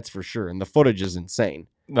before. That's for sure. And the footage is insane.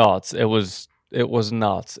 No, it was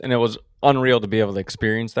nuts, and it was unreal to be able to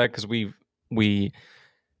experience that, because we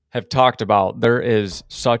have talked about there is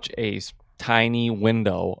such a tiny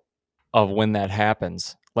window of when that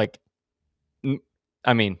happens. Like,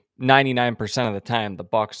 I mean, 99% of the time, the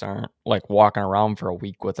bucks aren't like walking around for a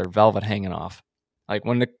week with their velvet hanging off. Like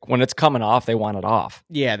when it's coming off, they want it off.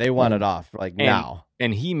 Yeah, they want it off now.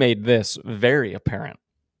 And he made this very apparent,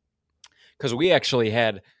 because we actually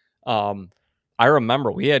had, I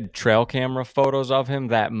remember we had trail camera photos of him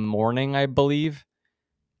that morning, I believe,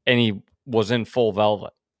 and he was in full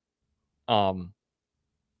velvet. And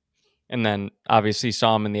then obviously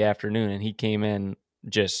saw him in the afternoon, and he came in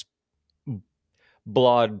just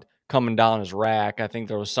blood coming down his rack. I think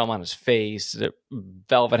there was some on his face,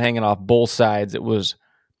 velvet hanging off both sides. It was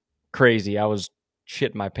crazy. I was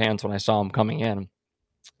shitting my pants when I saw him coming in.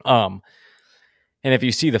 And if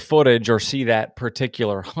you see the footage or see that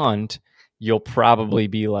particular hunt, you'll probably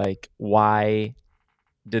be like, why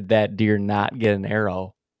did that deer not get an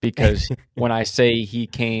arrow? Because when I say he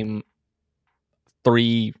came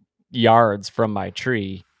 3 yards from my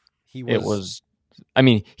tree, he was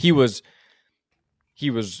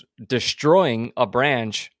destroying a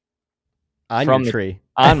branch on your tree,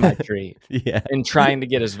 on my tree, yeah, and trying to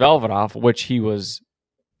get his velvet off, which he was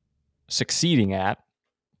succeeding at.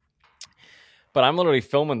 But I'm literally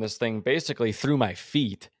filming this thing basically through my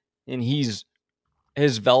feet, and his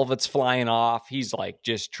velvet's flying off. He's like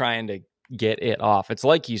just trying to get it off. It's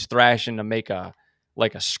like he's thrashing to make a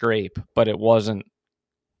scrape, but it wasn't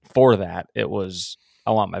for that. It was,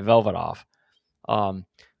 I want my velvet off.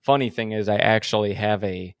 Funny thing is, I actually have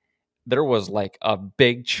there was like a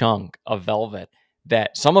big chunk of velvet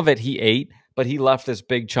that some of it he ate, but he left this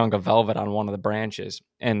big chunk of velvet on one of the branches.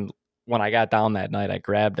 And when I got down that night, I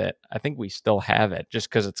grabbed it. I think we still have it just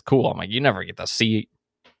because it's cool. I'm like, you never get to see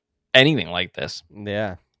anything like this.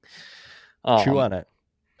 Yeah. Chew on it.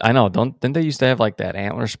 I know. Didn't they used to have like that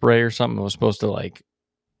antler spray or something? It was supposed to like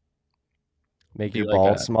make your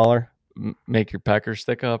balls smaller, make your pecker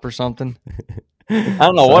stick up or something. I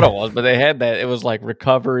don't know what it was, but they had that. It was like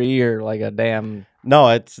recovery or like a damn. No,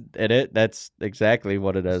 that's exactly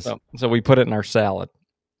what it is. So we put it in our salad.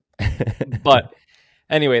 But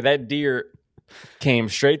anyway, that deer came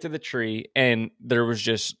straight to the tree, and there was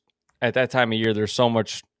just, at that time of year, there's so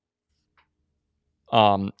much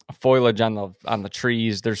foliage on the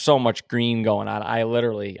trees. There's so much green going on.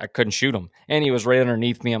 I couldn't shoot him, and he was right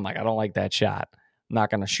underneath me. I'm like, I don't like that shot. I'm not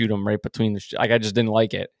gonna shoot him right between the. I just didn't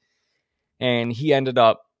like it. And he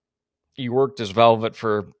worked his velvet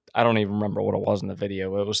for, I don't even remember what it was in the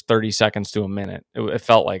video. It was 30 seconds to a minute. It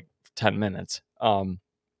felt like 10 minutes.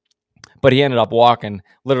 But he ended up walking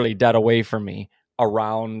literally dead away from me,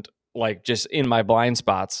 around, like just in my blind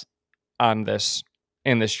spots in this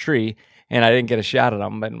tree. And I didn't get a shot at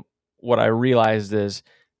him. And what I realized is,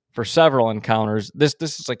 for several encounters, this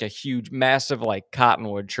is like a huge, massive, like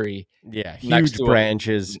cottonwood tree. Yeah, huge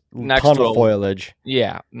branches, ton of foliage.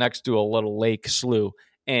 Yeah, next to a little lake slough,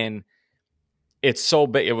 and it's so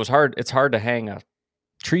big. It's hard to hang a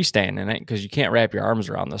tree stand in it because you can't wrap your arms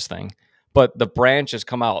around this thing. But the branches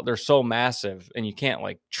come out; they're so massive, and you can't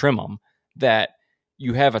like trim them, that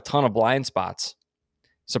you have a ton of blind spots.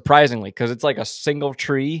 Surprisingly, because it's like a single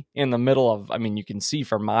tree in the middle of. I mean, you can see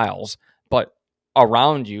for miles, but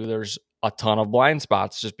around you, there's a ton of blind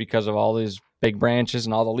spots just because of all these big branches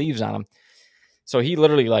and all the leaves on them. So he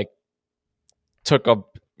literally like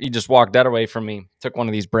he just walked dead away from me, took one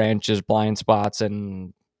of these branches, blind spots,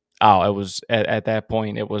 and it was at that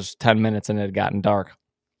point, it was 10 minutes and it had gotten dark.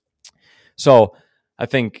 So I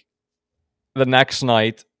think the next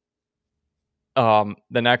night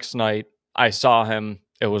I saw him,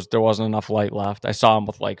 there wasn't enough light left. I saw him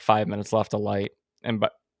with like 5 minutes left of light,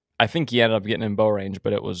 but I think he ended up getting in bow range,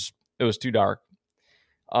 but it was too dark.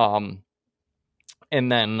 And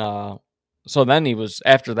then, so then he was,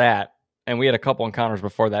 after that, and we had a couple encounters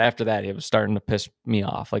before that. After that, it was starting to piss me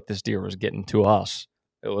off. Like, this deer was getting to us.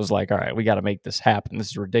 It was like, all right, we got to make this happen.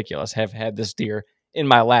 This is ridiculous. Have had this deer in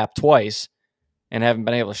my lap twice and haven't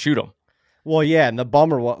been able to shoot him. Well, yeah, and the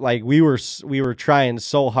bummer, like we were trying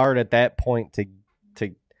so hard at that point to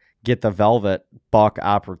get the velvet buck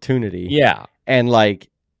opportunity. Yeah, and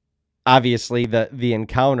like, obviously the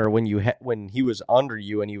encounter when when he was under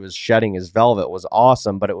you and he was shedding his velvet was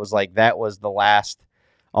awesome, but it was like that was the last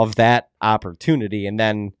of that opportunity. And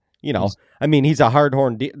then, you know, I mean, he's a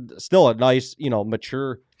hardhorn deer, still a nice, you know,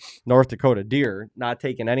 mature North Dakota deer, not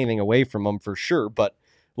taking anything away from him for sure, but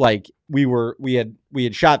like we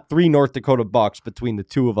had shot 3 North Dakota bucks between the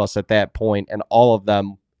two of us at that point, and all of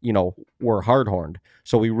them, you know, were hardhorned.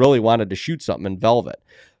 So we really wanted to shoot something in velvet.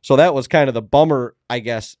 So that was kind of the bummer, I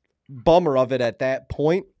guess, of it at that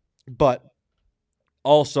point. But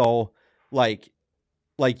also, like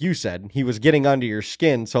you said, he was getting under your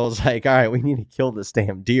skin. So I was like, all right, we need to kill this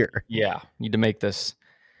damn deer. Yeah, need to make this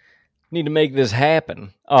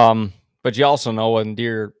happen. But you also know when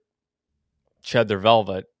deer shed their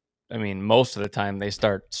velvet, I mean, most of the time they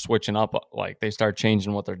start switching up, like they start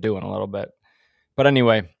changing what they're doing a little bit. But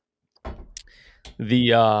anyway,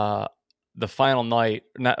 the final night,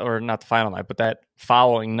 not the final night, but that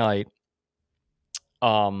following night,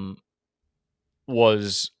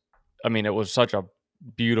 was, I mean, it was such a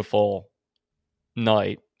beautiful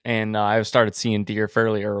night, and I started seeing deer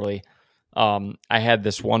fairly early. I had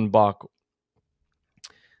this one buck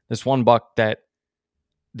that,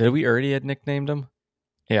 did we already had nicknamed him?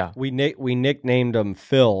 Yeah, We nicknamed him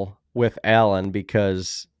Phil with Alan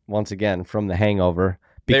because, once again, from The Hangover,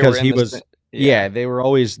 because he was they were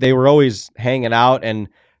always hanging out, and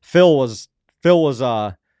Phil was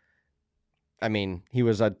I mean, he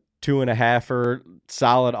was a 2.5er,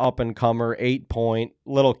 solid up and comer, 8-point,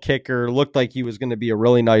 little kicker, looked like he was going to be a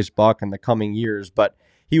really nice buck in the coming years, but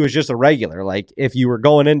he was just a regular. Like, if you were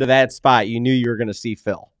going into that spot, you knew you were going to see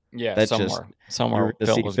Phil. Yeah, That's somewhere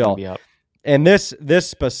Phil was going to be up. And this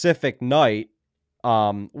specific night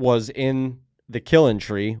was in the Killing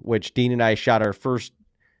Tree, which Dean and I shot our first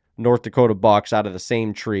North Dakota bucks out of the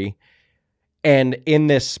same tree. And in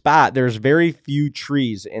this spot, there's very few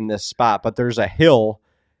trees in this spot, but there's a hill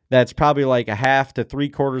that's probably like a half to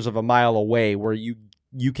 3/4 of a mile away where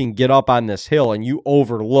you can get up on this hill and you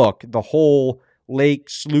overlook the whole lake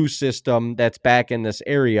slough system that's back in this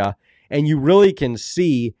area. And you really can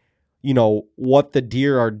see, you know, what the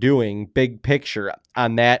deer are doing, big picture,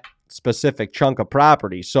 on that specific chunk of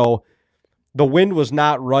property. So the wind was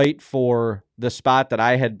not right for the spot that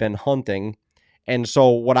I had been hunting. And so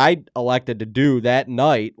what I elected to do that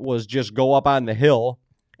night was just go up on the hill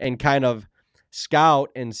and kind of scout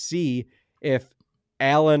and see if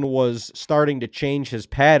Alan was starting to change his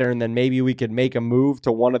pattern. Then maybe we could make a move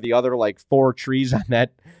to one of the other like 4 trees on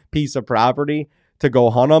that piece of property to go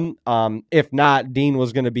hunt him. If not, Dean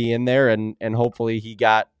was going to be in there, and hopefully he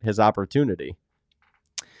got his opportunity.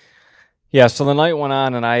 Yeah, so the night went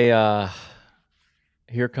on, and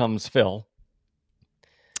here comes Phil.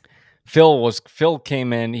 Phil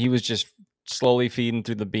came in. He was just slowly feeding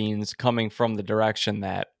through the beans, coming from the direction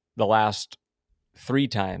that the last 3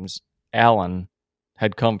 times Alan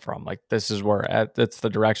had come from. Like, this is that's the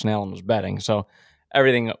direction Alan was bedding. So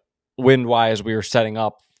everything wind wise, we were setting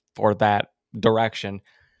up for that direction.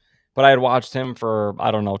 But I had watched him for,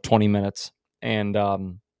 I don't know, 20 minutes. And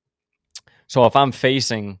so if I'm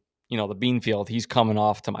facing, you know, the bean field, he's coming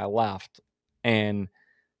off to my left, and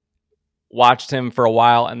watched him for a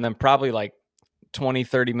while. And then probably like 20,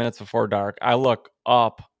 30 minutes before dark, I look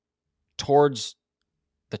up towards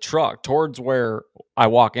the truck, towards where I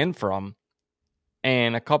walk in from,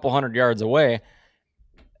 and a couple 100 yards away,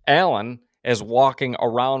 Alan is walking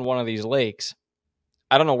around one of these lakes.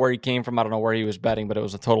 I don't know where he came from. I don't know where he was bedding, but it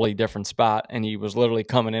was a totally different spot. And he was literally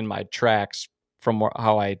coming in my tracks from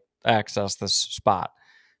how I accessed this spot.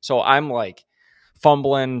 So I'm like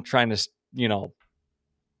fumbling, trying to, you know,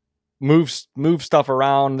 move stuff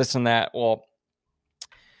around, this and that. Well,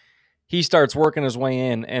 he starts working his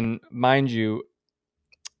way in, and mind you,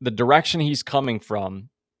 the direction he's coming from,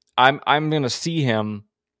 I'm going to see him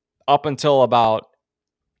up until about,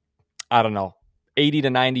 I don't know, 80 to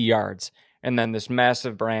 90 yards. And then this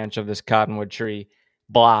massive branch of this cottonwood tree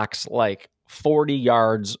blocks like 40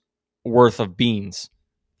 yards worth of beans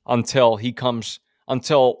until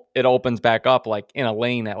it opens back up like in a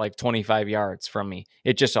lane at like 25 yards from me.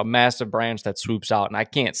 It's just a massive branch that swoops out, and I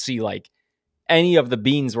can't see like any of the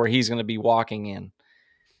beans where he's going to be walking in.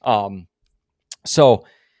 So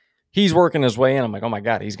he's working his way in. I'm like, oh my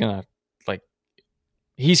God,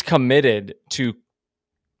 he's committed to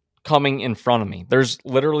coming in front of me. There's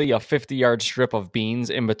literally a 50-yard strip of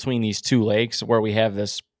beans in between these 2 lakes where we have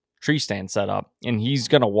this tree stand set up, and he's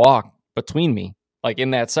going to walk between me, like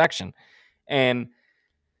in that section. And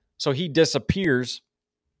so he disappears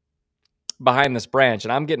behind this branch,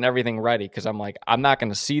 and I'm getting everything ready because I'm like, I'm not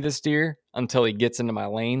going to see this deer until he gets into my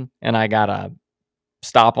lane, and I got to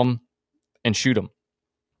stop him and shoot him.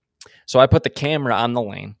 So I put the camera on the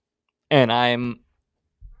lane, and I'm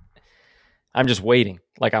just waiting.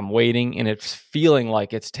 Like I'm waiting, and it's feeling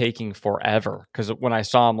like it's taking forever. Because when I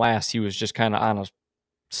saw him last, he was just kind of on a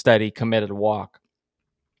steady, committed walk.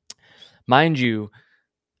 Mind you,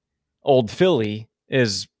 old Philly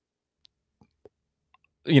is,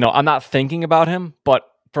 I'm not thinking about him, but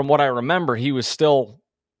from what I remember, he was still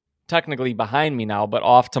technically behind me now, but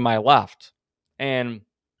off to my left. And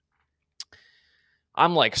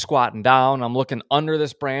I'm like squatting down. I'm looking under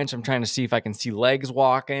this branch. I'm trying to see if I can see legs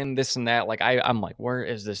walking, this and that. Like I'm like, where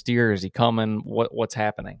is this deer? Is he coming? What's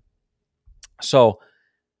happening? So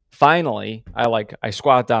finally, I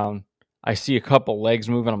squat down. I see a couple legs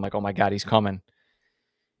moving. I'm like, oh my God, he's coming.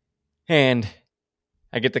 And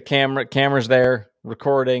I get the camera's there,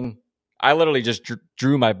 recording. I literally just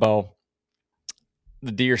drew my bow.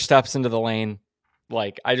 The deer steps into the lane.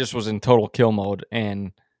 Like I just was in total kill mode,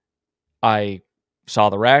 and I saw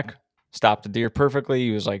the rack, stopped the deer perfectly.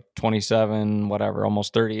 He was like 27, whatever,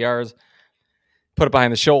 almost 30 yards. Put it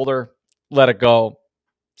behind the shoulder, let it go.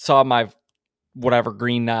 Saw my whatever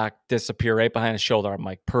green knock disappear right behind his shoulder. I'm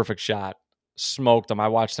like, perfect shot. Smoked him. I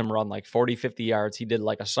watched him run like 40, 50 yards. He did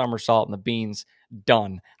like a somersault in the beans.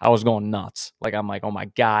 Done. I was going nuts. Like, I'm like, oh my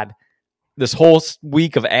God. This whole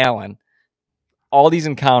week of Allen, all these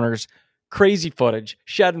encounters, crazy footage,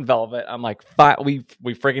 shed and velvet. I'm like, we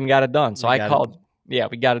freaking got it done. So I called. Yeah,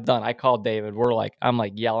 we got it done. I called David. I'm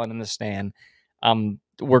like yelling in the stand.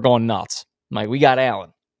 We're going nuts. I'm like, we got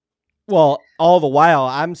Allen. Well, all the while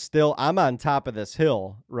I'm on top of this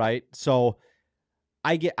hill, right? So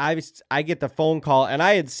I get the phone call, and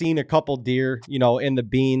I had seen a couple deer, in the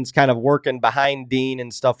beans, kind of working behind Dean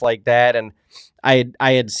and stuff like that. And I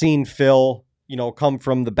had seen Phil, come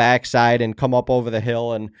from the backside and come up over the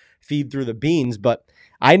hill and feed through the beans, but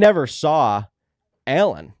I never saw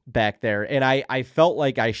Allen back there. And I felt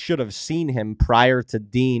like I should have seen him prior to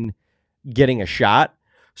Dean getting a shot.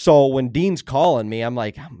 So when Dean's calling me, I'm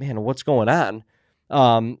like, oh, man, what's going on?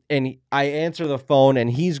 And I answer the phone, and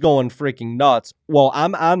he's going freaking nuts. Well,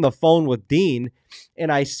 I'm on the phone with Dean, and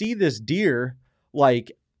I see this deer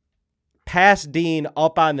like past Dean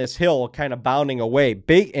up on this hill, kind of bounding away,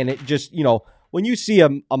 big. And it just, when you see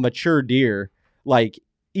a mature deer, like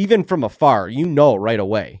even from afar, right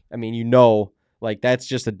away. I mean, like that's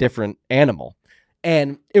just a different animal.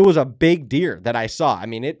 And it was a big deer that I saw. I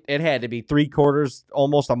mean, it had to be 3/4,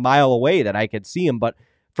 almost a mile away that I could see him. But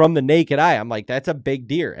from the naked eye, I'm like, that's a big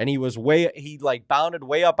deer. And he like bounded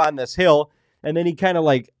way up on this hill. And then he kind of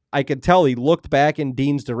like, I could tell he looked back in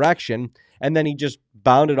Dean's direction, and then he just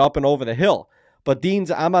bounded up and over the hill. But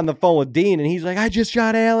I'm on the phone with Dean, and he's like, I just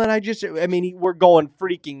shot Allen. We're going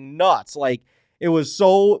freaking nuts. Like, it was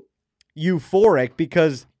so euphoric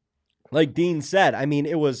because, like Dean said, I mean,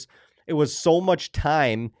 it was so much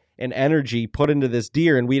time and energy put into this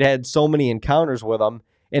deer, and we'd had so many encounters with him,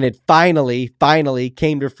 and it finally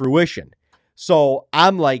came to fruition. So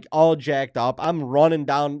I'm like all jacked up. I'm running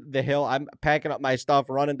down the hill. I'm packing up my stuff,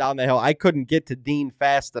 running down the hill. I couldn't get to Dean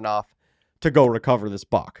fast enough to go recover this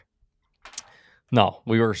buck. No,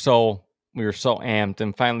 we were so amped,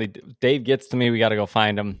 and finally Dave gets to me. We got to go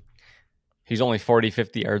find him. He's only 40,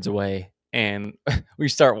 50 yards away, and we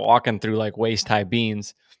start walking through like waist-high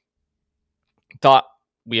beans. Thought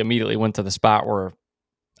we immediately went to the spot where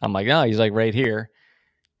I'm like, no, he's like right here.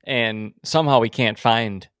 And somehow we can't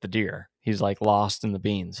find the deer. He's like lost in the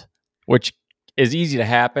beans, which is easy to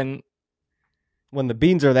happen. When the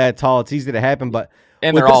beans are that tall, it's easy to happen, but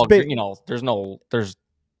they're all,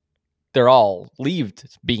 they're all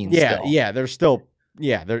leaved beans. Yeah. Still. Yeah. They're still,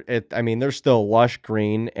 they're still lush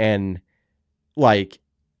green, and like,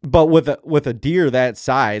 but with a deer that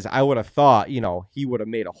size, I would have thought, he would have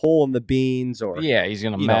made a hole in the beans, or he's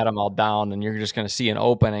going to mat them all down, and you're just going to see an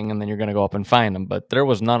opening, and then you're going to go up and find them. But there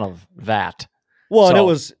was none of that. Well, and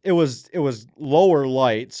it was lower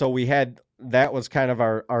light, so that was kind of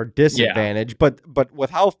our disadvantage. Yeah. But with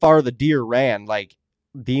how far the deer ran, like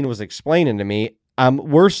Dean was explaining to me,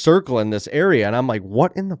 we're circling this area, and I'm like,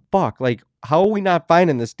 what in the fuck? Like, how are we not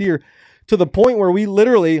finding this deer? To the point where we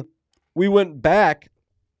went back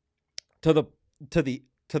to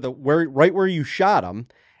the where you shot him,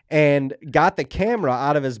 and got the camera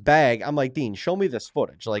out of his bag. I'm like, Dean, show me this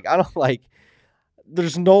footage. Like, I don't like.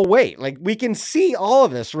 There's no way. Like, we can see all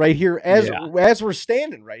of this right here as we're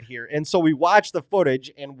standing right here. And so we watch the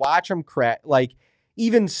footage and watch them crash. Like,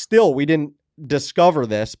 even still, we didn't discover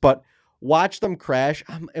this, but watch them crash.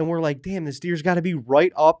 And we're like, damn, this deer's got to be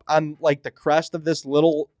right up on like the crest of this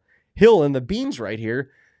little hill in the beans right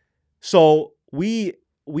here. So we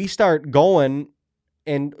start going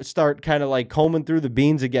and start kind of like combing through the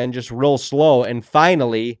beans again, just real slow. And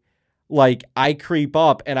finally, like I creep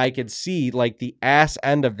up and I could see like the ass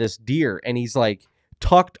end of this deer, and he's like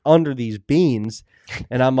tucked under these beans,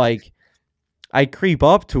 and I'm like, I creep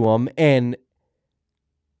up to him and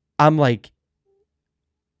I'm like,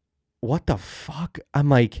 what the fuck? I'm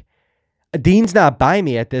like, Dean's not by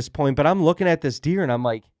me at this point, but I'm looking at this deer and I'm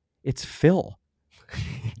like, it's Phil.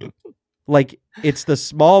 Like, it's the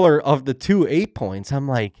smaller of the two 8 points. I'm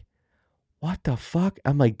like, what the fuck?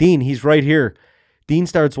 I'm like, Dean, he's right here. Dean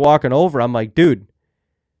starts walking over. I'm like, dude,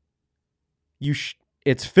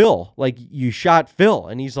 it's Phil. Like, you shot Phil.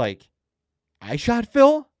 And he's like, I shot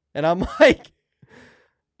Phil? And I'm like,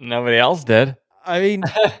 nobody else did. I mean,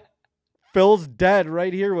 Phil's dead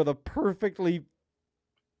right here with a perfectly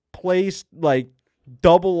placed, like,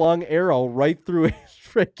 double lung arrow right through his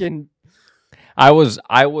freaking. I was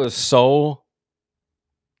so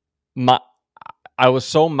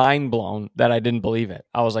mind blown that I didn't believe it.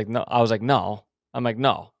 I was like, no. I'm like,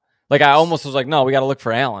 no. Like, I almost was like, no, we got to look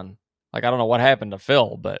for Alan. Like, I don't know what happened to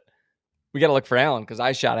Phil, but we got to look for Alan because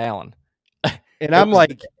I shot Alan. And I'm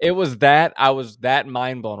like, I was that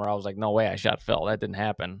mind blown where I was like, no way, I shot Phil. That didn't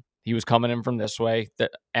happen. He was coming in from this way.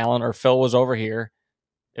 That Alan or Phil was over here.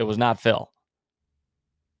 It was not Phil.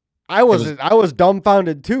 I was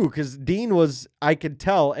dumbfounded too, because Dean was, I could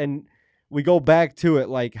tell, and we go back to it,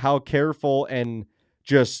 like how careful and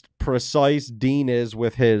just precise Dean is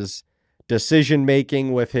with his decision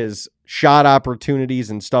making, with his shot opportunities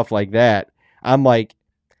and stuff like that. I'm like,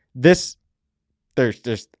 this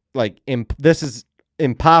is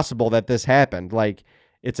impossible that this happened. Like,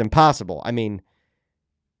 it's impossible. I mean,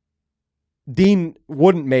 Dean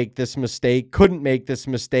wouldn't make this mistake, couldn't make this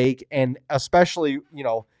mistake, and especially,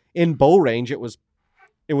 in bow range, it was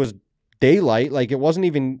daylight. Like, it wasn't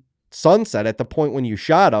even sunset at the point when you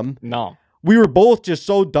shot him. No. We were both just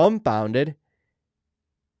so dumbfounded.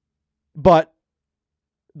 But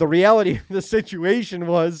the reality of the situation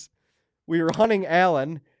was we were hunting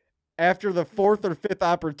Alan. After the 4th or 5th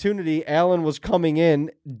opportunity, Alan was coming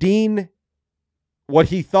in. Dean, what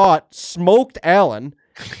he thought, smoked Alan.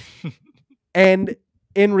 And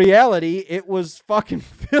in reality, it was fucking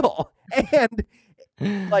Phil. And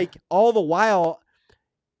like, all the while,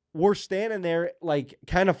 we're standing there, like,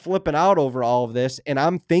 kind of flipping out over all of this. And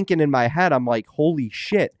I'm thinking in my head, I'm like, holy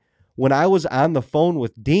shit. When I was on the phone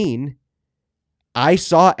with Dean, I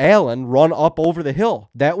saw Alan run up over the hill.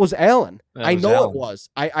 That was Alan. I know it was.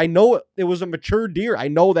 I know it was a mature deer. I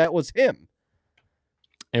know that was him.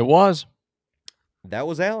 It was. That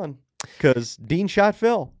was Alan. Because Dean shot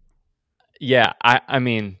Phil. Yeah, I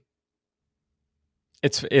mean,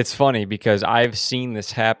 it's funny because I've seen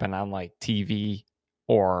this happen on like TV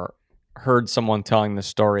or heard someone telling the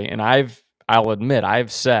story, and I'll admit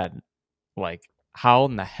I've said, like, how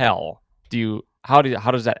in the hell how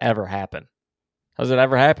does that ever happen? How does that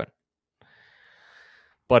ever happen?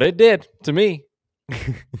 But it did to me.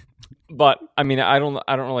 But I mean, I don't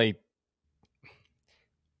really,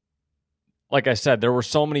 like I said, there were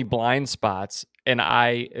so many blind spots, and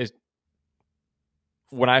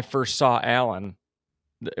when I first saw Alan,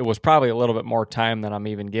 it was probably a little bit more time than I'm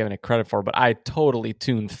even giving it credit for, but I totally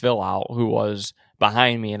tuned Phil out, who was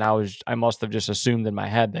behind me, and I must have just assumed in my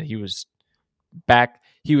head that he was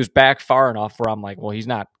back far enough where I'm like, well, he's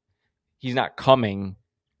not coming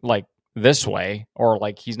like this way, or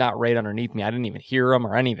like he's not right underneath me. I didn't even hear him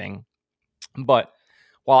or anything. But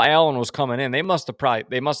while Alan was coming in, they must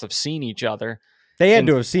have seen each other. They had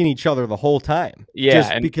to have seen each other the whole time. Yeah.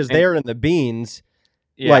 Just because they're in the beans.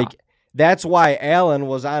 Yeah. Like, that's why Alan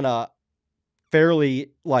was on a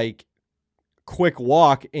fairly, like, quick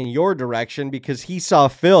walk in your direction, because he saw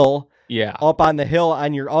Phil up on the hill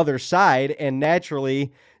on your other side, and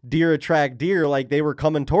naturally deer attract deer, like they were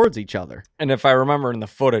coming towards each other. And if I remember in the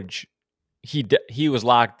footage, he was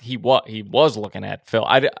locked. He was looking at Phil.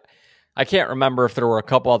 I can't remember if there were a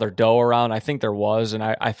couple other doe around. I think there was, and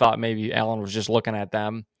I thought maybe Alan was just looking at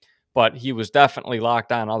them, but he was definitely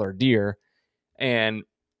locked on other deer. And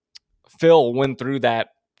Phil went through that,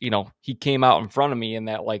 he came out in front of me in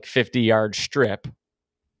that like 50-yard strip.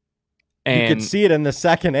 And you could see it in the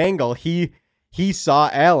second angle. He saw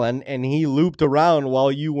Alan and he looped around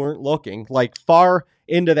while you weren't looking, like far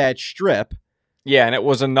into that strip. Yeah, and it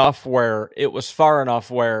was far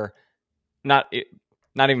enough where not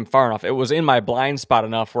even far enough. It was in my blind spot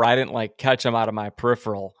enough where I didn't like catch him out of my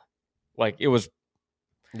peripheral. Like, it was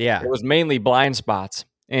mainly blind spots.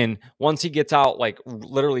 And once he gets out, like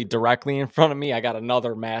literally directly in front of me, I got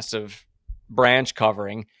another massive branch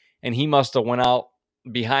covering, and he must have went out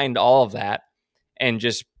behind all of that and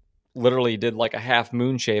just literally did like a half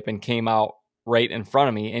moon shape and came out right in front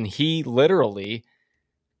of me. And he literally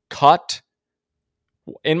cut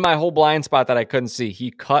in my whole blind spot that I couldn't see,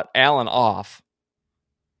 he cut Alan off.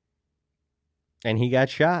 And he got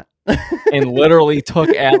shot. And literally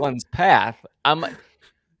took Alan's path.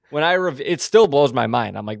 It still blows my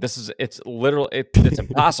mind. I'm like, it's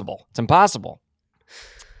impossible. It's impossible.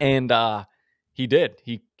 And he did.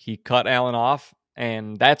 He cut Alan off,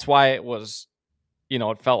 and that's why it was,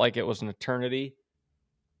 it felt like it was an eternity.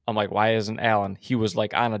 I'm like, why isn't Alan? He was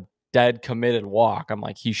like on a dead committed walk. I'm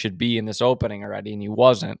like, he should be in this opening already, and he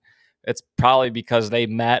wasn't. It's probably because they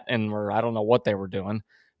met and I don't know what they were doing,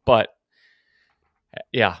 but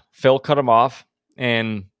yeah, Phil cut him off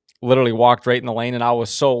and literally walked right in the lane. And I was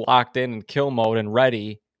so locked in kill mode and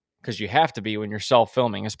ready, because you have to be when you're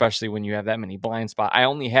self-filming, especially when you have that many blind spots. I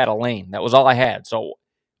only had a lane. That was all I had. So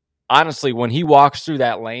honestly, when he walks through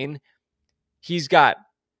that lane, he's got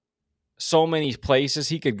so many places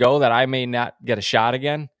he could go that I may not get a shot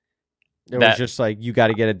again. It was just like, you got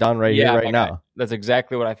to get it done right here, right now. That's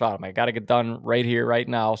exactly what I thought. I got to get done right here, right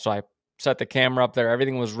now. So I set the camera up there.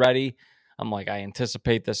 Everything was ready. I'm like, I'm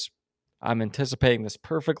anticipating this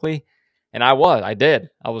perfectly. And I did.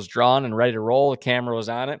 I was drawn and ready to roll. The camera was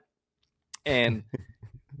on it. And,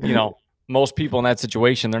 most people in that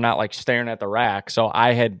situation, they're not like staring at the rack. So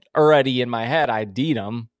I had already in my head, I D'd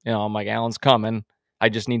him. I'm like, Alan's coming. I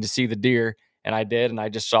just need to see the deer. And I did. And I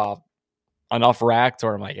just saw enough rack to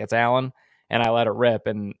where I'm like, it's Alan. And I let it rip.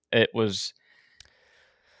 And it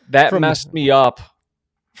messed me up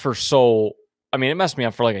it messed me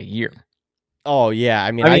up for like a year. Oh yeah.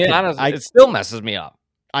 Honestly, it still messes me up.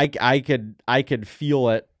 I could feel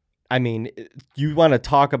it. I mean, you want to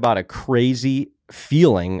talk about a crazy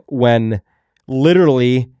feeling when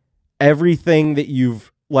literally everything that you've,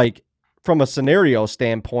 like, from a scenario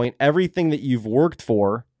standpoint, everything that you've worked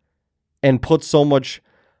for and put so much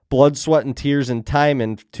blood, sweat, and tears and time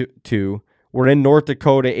into, we're in North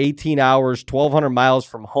Dakota, 18 hours, 1,200 miles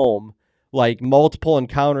from home, like multiple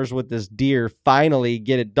encounters with this deer, finally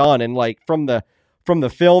get it done. And like from the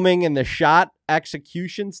filming and the shot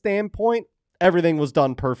execution standpoint, everything was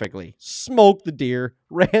done perfectly. Smoked the deer,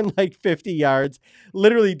 ran like 50 yards,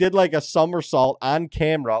 literally did like a somersault on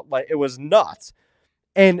camera. Like, it was nuts.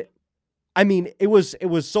 And I mean, it was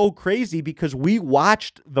so crazy because we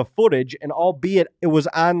watched the footage, and albeit it was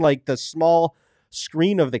on like the small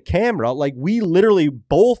screen of the camera, like we literally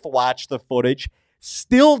both watched the footage,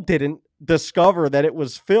 still didn't discover that it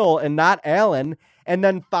was Phil and not Alan, and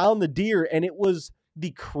then found the deer. And it was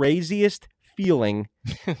the craziest feeling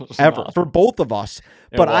ever for both of us.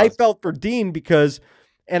 But I felt for Dean because,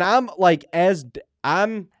 and I'm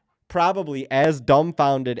probably as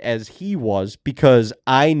dumbfounded as he was, because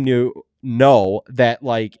I know that,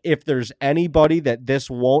 like, if there's anybody that this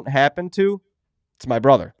won't happen to, it's my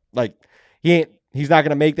brother. Like, he's not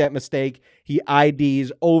going to make that mistake. He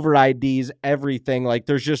IDs, over IDs everything. Like,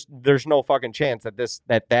 there's no fucking chance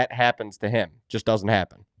that happens to him. Just doesn't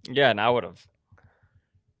happen. Yeah. And I would have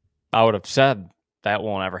said that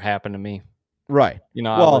won't ever happen to me. Right.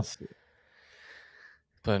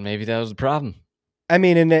 But maybe that was the problem. I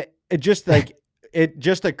mean, and it just like,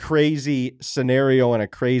 just a crazy scenario and a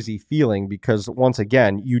crazy feeling, because once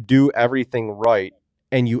again, you do everything right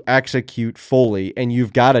and you execute fully, and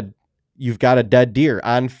you've got a dead deer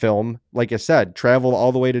on film. Like I said, traveled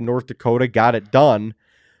all the way to North Dakota, got it done,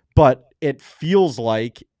 but it feels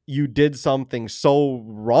like you did something so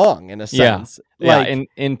wrong in a sense. Yeah. And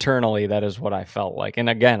internally, that is what I felt like. And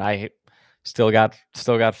again, I still got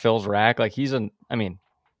Phil's rack. Like, it's a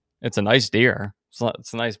nice deer.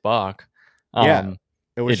 It's a nice buck.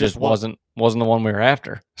 It just wasn't the one we were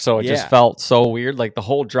after. So it just felt so weird. Like, the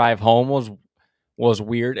whole drive home was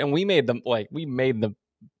weird. And I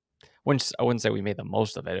wouldn't say we made the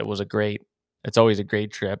most of it. It's always a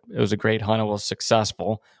great trip. It was a great hunt. It was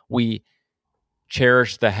successful. We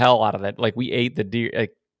cherished the hell out of it. Like, we ate the deer,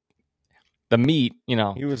 like the meat,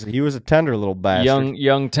 He was a tender little bastard.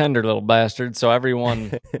 Young tender little bastard. So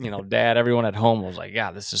everyone, Dad, everyone at home was like,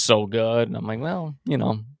 yeah, this is so good. And I'm like, well,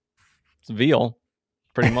 it's veal,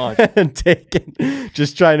 pretty much.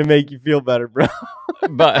 Just trying to make you feel better, bro.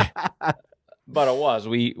 But it was.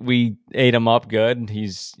 We ate him up good.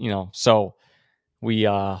 He's, so we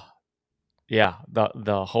the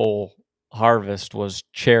whole harvest was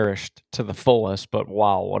cherished to the fullest. But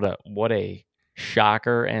wow, what a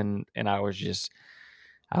shocker. And I was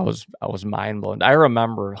mind blown. I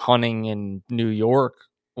remember hunting in New York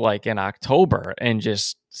like in October and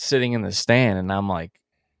just sitting in the stand, and I'm like,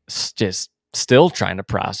 just still trying to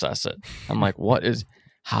process it. I'm like,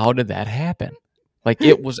 how did that happen? Like,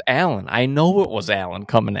 it was Alan. I know it was Alan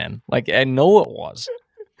coming in. Like, I know it was.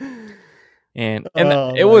 And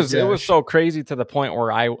Oh it my was gosh. so crazy to the point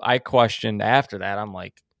where I questioned after that. I'm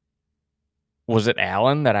like, was it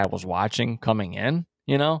Alan that I was watching coming in?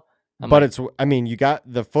 You know, I'm But like, it's, I mean, you got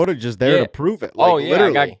the footage is there yeah, to prove it. oh Like yeah,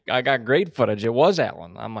 literally. I got great footage. It was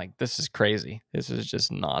Alan. I'm like, this is crazy. This is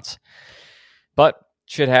just nuts. But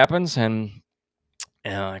shit happens, and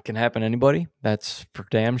it can happen to anybody. That's for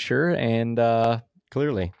damn sure. And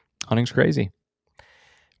Clearly. hunting's crazy.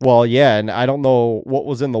 Well, yeah, and I don't know what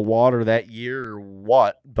was in the water that year or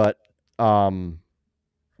what, but um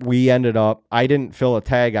we ended up, I didn't fill a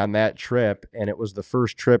tag on that trip, and it was the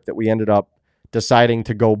first trip that we ended up deciding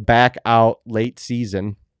to go back out late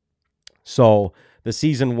season. So the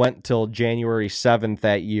season went till January 7th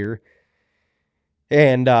that year.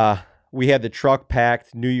 And we had the truck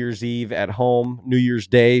packed New Year's Eve at home. New Year's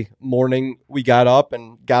Day morning, we got up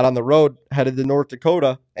and got on the road, headed to North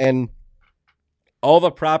Dakota. And all the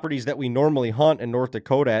properties that we normally hunt in North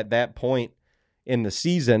Dakota at that point in the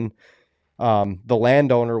season, the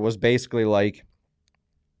landowner was basically like,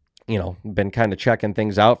 been kind of checking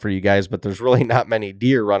things out for you guys, but there's really not many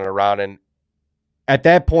deer running around. And at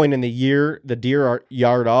that point in the year, the deer are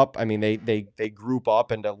yard up. I mean, they group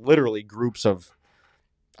up into literally groups of,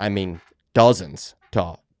 I mean, dozens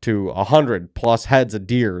to 100 plus heads of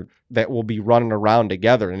deer that will be running around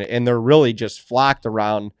together, and they're really just flocked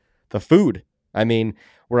around the food. I mean,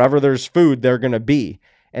 wherever there's food, they're going to be.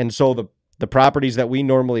 And so the properties that we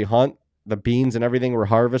normally hunt, the beans and everything were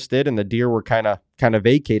harvested, and the deer were kind of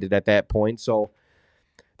vacated at that point. So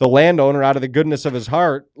the landowner, out of the goodness of his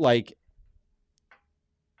heart, like,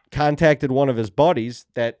 contacted one of his buddies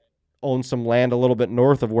that owns some land a little bit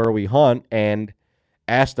north of where we hunt, and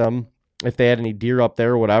asked them if they had any deer up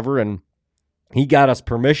there or whatever. And he got us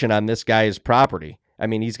permission on this guy's property. I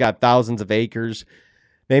mean, he's got thousands of acres.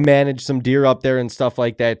 They manage some deer up there and stuff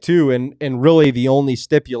like that too. And really the only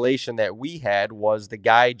stipulation that we had was the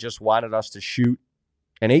guy just wanted us to shoot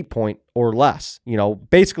an 8-point or less.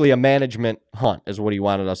 Basically a management hunt is what he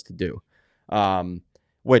wanted us to do.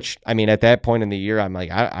 Which, I mean, at that point in the year, I'm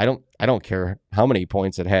like, I don't care how many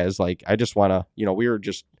points it has. Like, I just want to, we were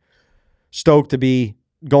just stoked to be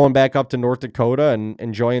going back up to North Dakota and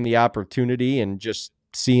enjoying the opportunity and just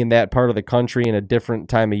seeing that part of the country in a different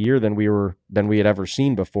time of year than we had ever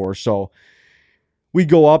seen before. So we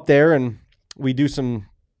go up there and we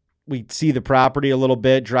see the property a little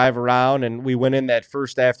bit, drive around, and we went in that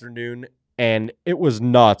first afternoon and it was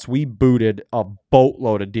nuts. We booted a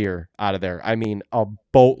boatload of deer out of there. I mean, a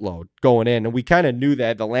boatload going in. And we kind of knew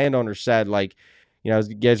that. The landowner said, like, you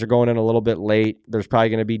guys are going in a little bit late. There's probably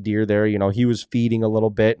going to be deer there. He was feeding a little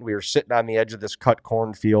bit. We were sitting on the edge of this cut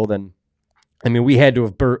cornfield, and I mean, we had to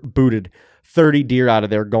have booted 30 deer out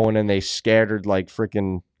of there going in. They scattered like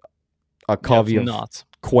freaking a covey of nuts.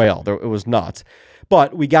 Quail. It was nuts.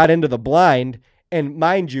 But we got into the blind, and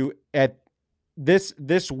mind you, at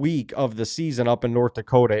this week of the season up in North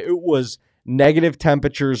Dakota, it was negative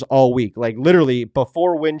temperatures all week, like literally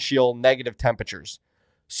before wind chill, negative temperatures.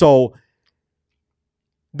 So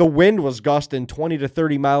the wind was gusting 20 to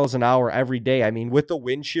 30 miles an hour every day. I mean, with the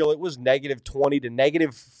wind chill, it was negative 20 to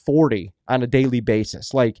negative 40 on a daily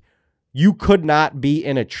basis. Like, you could not be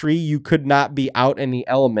in a tree. You could not be out in the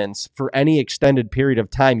elements for any extended period of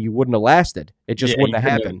time. You wouldn't have lasted. It just wouldn't have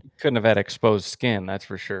happened. Couldn't have had exposed skin, that's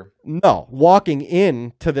for sure. No, walking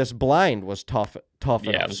into this blind was tough Yeah,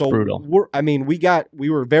 enough. it was brutal. We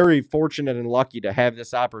were very fortunate and lucky to have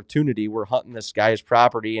this opportunity. We're hunting this guy's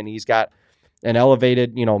property, and he's got an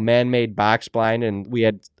elevated, man-made box blind, and we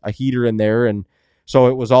had a heater in there, and so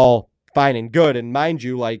it was all fine and good. And mind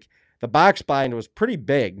you, like, the box blind was pretty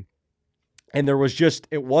big, and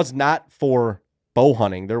it was not for bow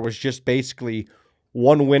hunting. There was just basically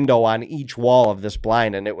one window on each wall of this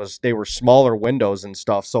blind, and they were smaller windows and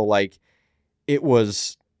stuff. So like, it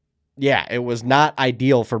was not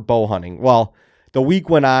ideal for bow hunting. Well, the week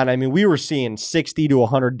went on. I mean, we were seeing 60 to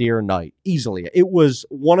 100 deer a night easily. It was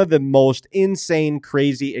one of the most insane,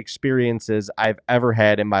 crazy experiences I've ever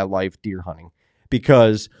had in my life deer hunting,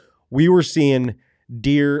 because we were seeing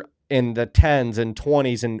deer in the 10s and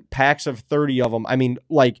 20s and packs of 30 of them. I mean,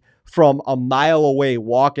 like, from a mile away,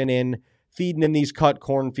 walking in, feeding in these cut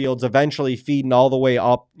cornfields, eventually feeding all the way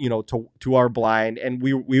up, to our blind. And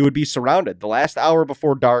we would be surrounded. The last hour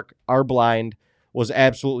before dark, our blind was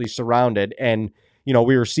absolutely surrounded. And,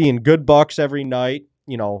 we were seeing good bucks every night,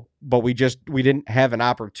 but we didn't have an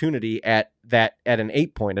opportunity at an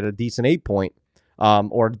 8-point, at a decent 8-point,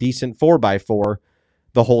 or a decent 4x4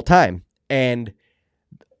 the whole time. And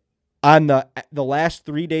on the last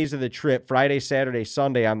 3 days of the trip, Friday, Saturday,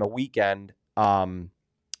 Sunday, on the weekend,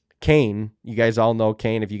 Kane, you guys all know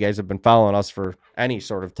Kane if you guys have been following us for any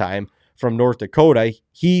sort of time, from North Dakota,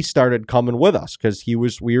 he started coming with us because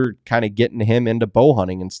we were kind of getting him into bow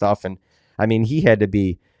hunting and stuff. And I mean, he had to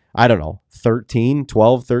be, I don't know,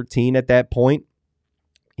 12, 13 at that point.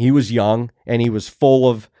 He was young and he was full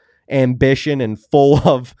of ambition and full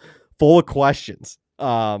of questions.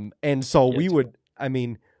 And so we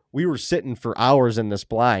were sitting for hours in this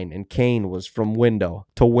blind, and Kane was from window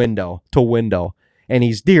to window to window, and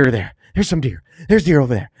he's deer there. There's some deer. There's deer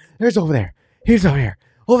over there. There's over there. Here's over here.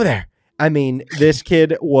 Over there. I mean, this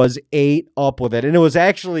kid was ate up with it, and it was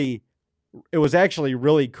actually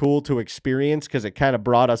really cool to experience because it kind of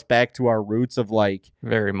brought us back to our roots of like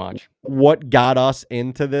very much what got us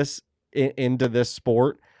into this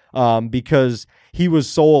sport. Because he was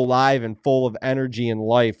so alive and full of energy and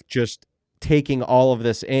life, just taking all of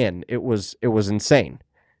this in. It was insane.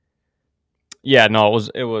 Yeah, no,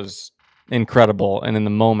 it was incredible. And in the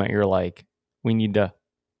moment, you're like, we need to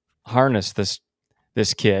harness this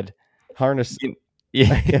kid. Harness.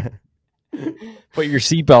 Yeah. Put your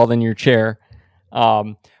seatbelt in your chair.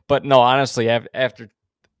 But no, honestly, after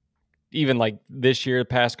even like this year, the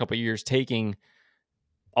past couple of years, taking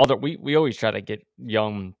all that we always try to get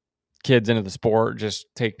young kids into the sport, just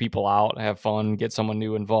take people out, have fun, get someone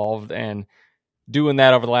new involved. And doing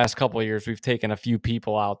that over the last couple of years, we've taken a few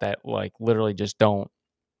people out that like literally just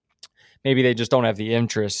maybe they just don't have the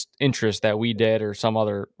interest that we did or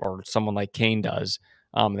someone like Kane does.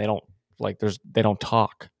 They don't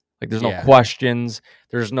talk. Like there's no questions.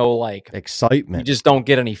 There's no like excitement. You just don't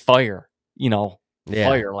get any fire, Yeah.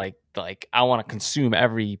 Fire. Like I want to consume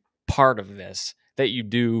every part of this that you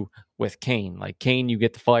do with Kane. Like Kane, you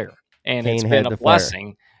get the fire. And Kane it's been a blessing.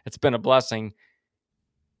 Fire. It's been a blessing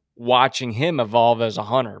watching him evolve as a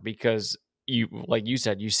hunter because like you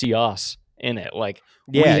said, you see us in it. Like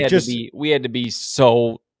we had to be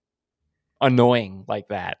so annoying like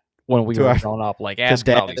that when we were growing up, like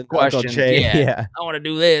asking all these questions. I want to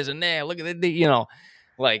do this and that. Look at it,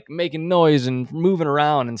 like making noise and moving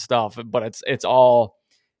around and stuff. But it's all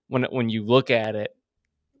when you look at it,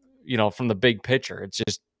 from the big picture, it's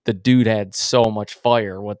just the dude had so much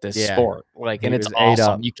fire with this sport. Like, and it's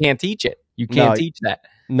awesome. You can't teach it. You can't teach that.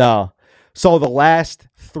 No. So the last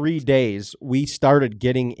 3 days, we started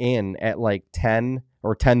getting in at like 10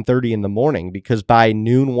 or 10:30 in the morning because by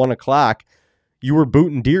noon, 1 o'clock, you were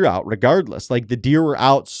booting deer out regardless. Like the deer were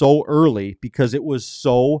out so early because it was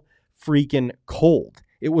so freaking cold.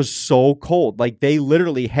 It was so cold. Like they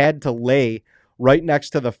literally had to lay right next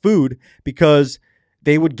to the food because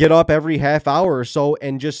they would get up every half hour or so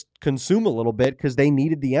and just consume a little bit because they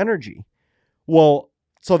needed the energy. Well,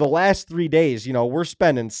 so the last 3 days, we're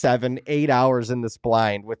spending 7-8 hours in this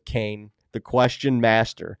blind with Kane, the question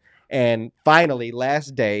master. And finally,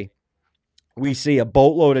 last day, we see a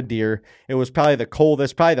boatload of deer. It was probably the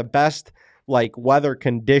coldest, probably the best like weather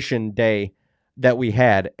condition day that we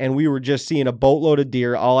had. And we were just seeing a boatload of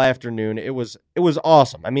deer all afternoon. It was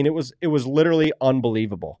awesome. I mean, it was literally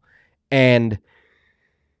unbelievable. And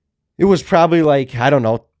it was probably like, I don't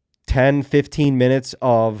know, 10, 15 minutes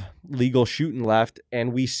of legal shooting left.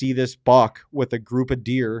 And we see this buck with a group of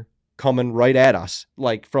deer coming right at us,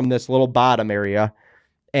 like from this little bottom area.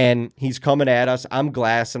 And he's coming at us. I'm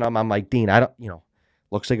glassing him. I'm like, Dean,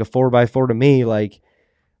 looks like a 4x4 to me. Like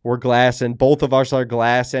we're glassing. Both of us are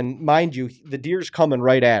glassing. Mind you, the deer's coming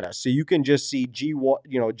right at us. So you can just see G1,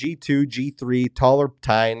 G2, G3, taller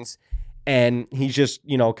tines. And he's just,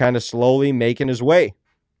 kind of slowly making his way.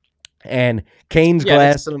 And Kane's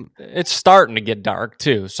glassing him. It's starting to get dark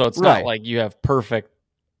too, so it's not like you have perfect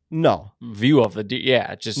view of the deer.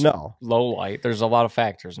 Yeah, it's just low light. There's a lot of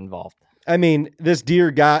factors involved. I mean, this deer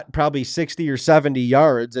got probably 60 or 70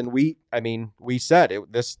 yards, and we said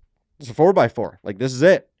this is a 4x4. Like this is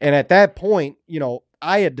it. And at that point,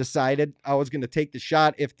 I had decided I was going to take the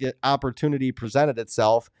shot if the opportunity presented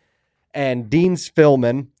itself. And Dean's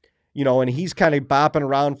filming. And he's kind of bopping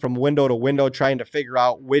around from window to window trying to figure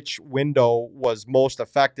out which window was most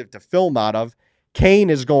effective to film out of. Kane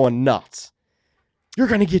is going nuts. You're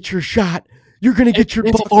going to get your shot. You're going to get your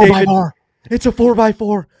buck, David. It's a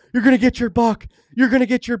 4x4. You're going to get your buck. You're going to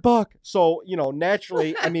get your buck. So,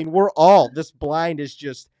 naturally, I mean, this blind is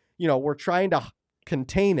just, we're trying to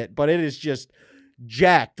contain it, but it is just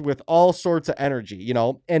jacked with all sorts of energy,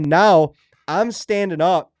 And now I'm standing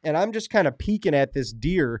up and I'm just kind of peeking at this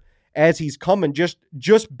deer as he's coming,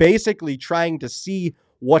 just basically trying to see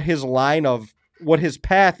what his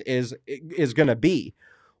path is going to be.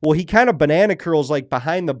 Well, he kind of banana curls like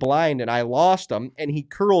behind the blind and I lost him, and he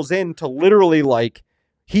curls in to literally like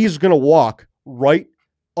he's going to walk right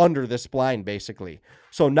under this blind basically.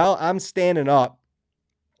 So now I'm standing up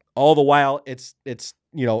all the while it's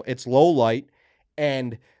low light,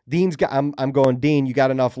 and I'm going, Dean, you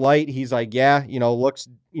got enough light? He's like, yeah,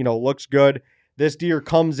 looks good. This deer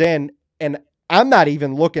comes in, and I'm not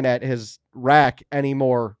even looking at his rack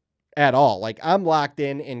anymore at all. Like, I'm locked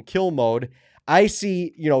in kill mode. I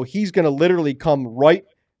see, he's going to literally come right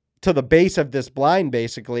to the base of this blind,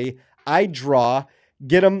 basically. I draw,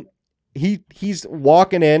 get him. He's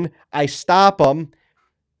walking in. I stop him.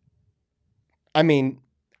 I'm in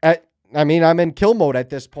kill mode at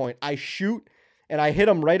this point. I shoot, and I hit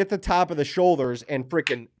him right at the top of the shoulders and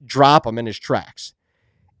freaking drop him in his tracks.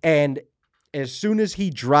 And as soon as he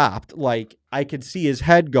dropped, like, I could see his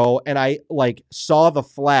head go, and I, like, saw the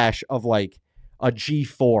flash of, like, a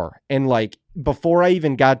G4. And, like, before I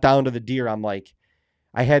even got down to the deer, I'm like,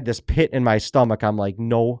 I had this pit in my stomach. I'm like,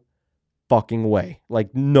 no fucking way.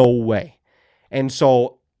 Like, no way. And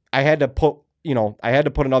so I had to put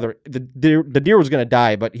another, the deer was going to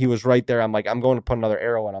die, but he was right there. I'm like, I'm going to put another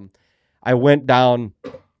arrow in him. I went down,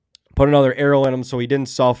 put another arrow in him so he didn't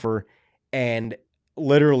suffer. And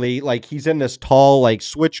literally, like, he's in this tall, like,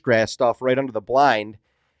 switchgrass stuff right under the blind.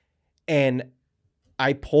 And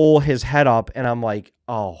I pull his head up, and I'm like,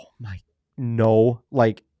 oh my, no,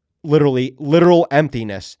 like, literal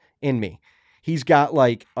emptiness in me. He's got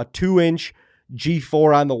like a 2-inch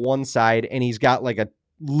G4 on the one side, and he's got like a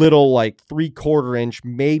little, like, 3/4 inch,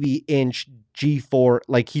 maybe inch G4.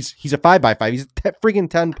 Like, he's a 5x5. He's a freaking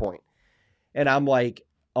 10 point. And I'm like,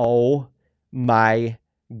 oh my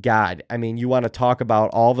God. I mean, you want to talk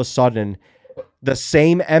about all of a sudden the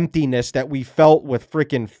same emptiness that we felt with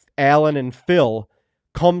freaking Alan and Phil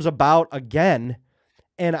comes about again.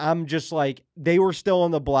 And I'm just like, they were still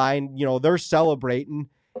in the blind, they're celebrating,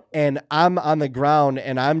 and I'm on the ground,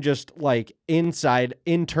 and I'm just like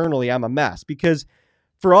internally, I'm a mess. Because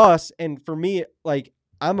for us, and for me, like,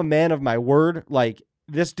 I'm a man of my word. Like,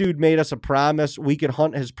 this dude made us a promise we could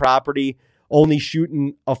hunt his property, only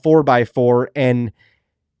shooting a 4x4. And,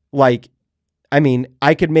 like, I mean,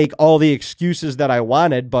 I could make all the excuses that I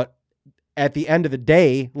wanted, but at the end of the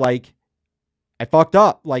day, like, I fucked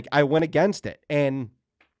up. Like, I went against it. And,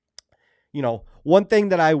 one thing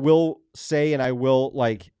that I will say, and I will,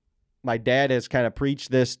 like, my dad has kind of preached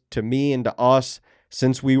this to me and to us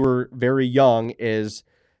since we were very young, is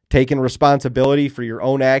taking responsibility for your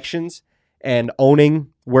own actions and owning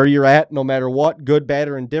where you're at, no matter what, good, bad,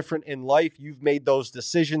 or indifferent in life. You've made those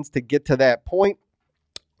decisions to get to that point.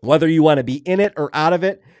 Whether you want to be in it or out of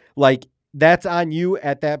it, like, that's on you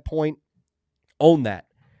at that point. Own that.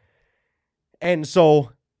 And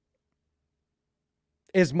so,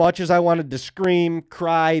 as much as I wanted to scream,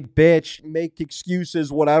 cry, bitch, make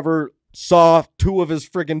excuses, whatever, saw 2 of his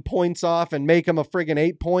friggin' points off and make him a friggin'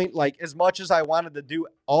 8-point, like, as much as I wanted to do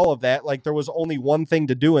all of that, like, there was only one thing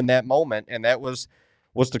to do in that moment, and that was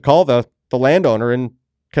to call the landowner and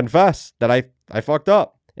confess that I fucked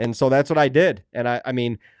up. And so that's what I did. And I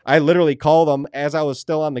mean, I literally called him as I was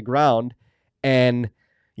still on the ground, and,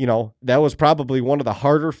 that was probably one of the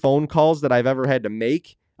harder phone calls that I've ever had to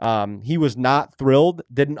make. He was not thrilled,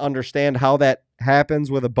 didn't understand how that happens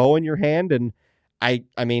with a bow in your hand. And I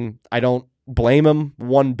mean, I don't blame him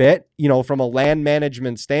one bit, from a land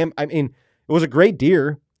management stamp. I mean, it was a great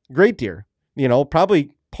deer, probably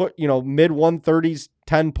put, mid 130s,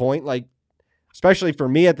 10 point, like, especially for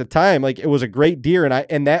me at the time, like, it was a great deer.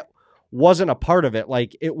 And that wasn't a part of it.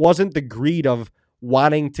 Like, it wasn't the greed of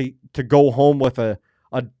wanting to go home with a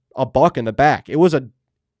buck in the back. It was a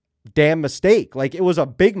damn mistake. Like, it was a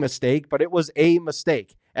big mistake, but it was a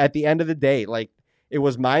mistake at the end of the day. Like, it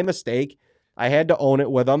was my mistake. I had to own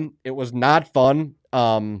it with him. It was not fun.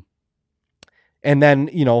 And then,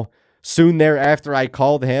 soon thereafter, I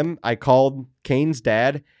called him. I called Kane's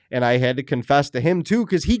dad, and I had to confess to him too,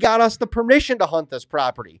 because he got us the permission to hunt this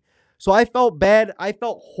property. So I felt bad. I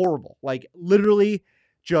felt horrible. Like, literally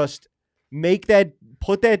just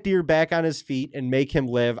put that deer back on his feet and make him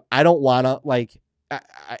live. I don't want to, like,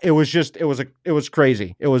 it was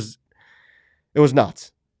crazy. It was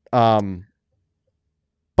nuts.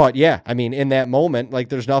 But yeah, I mean, in that moment, like,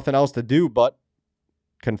 there's nothing else to do but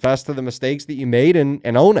confess to the mistakes that you made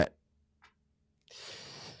and own it.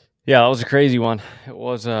 Yeah, that was a crazy one. It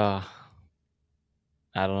was, I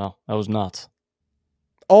don't know. That was nuts.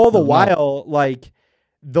 All the while, like,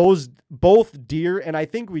 those both deer, and I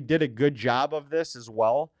think we did a good job of this as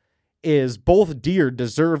well, is both deer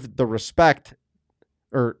deserved the respect,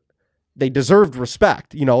 or they deserved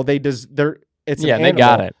respect. It's yeah, an they animal.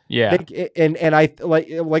 got it. Yeah, and I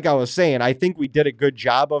like I was saying, I think we did a good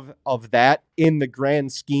job of that in the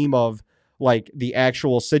grand scheme of, like, the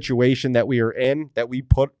actual situation that we were in, that we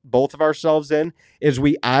put both of ourselves in, is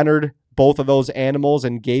we honored both of those animals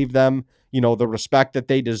and gave them, the respect that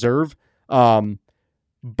they deserve.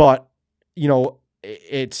 but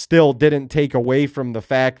it still didn't take away from the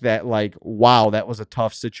fact that, like, wow, that was a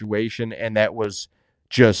tough situation, and that was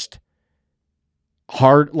just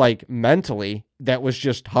hard. Like, mentally, that was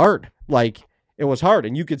just hard. Like, it was hard.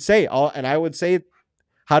 And you could say, and I would say,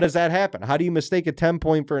 how does that happen? How do you mistake a 10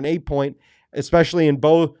 point for an 8 point, especially in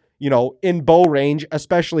bow range,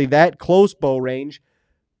 especially that close bow range?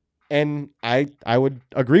 And I would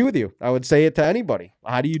agree with you. I would say it to anybody.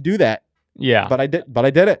 How do you do that? Yeah. But I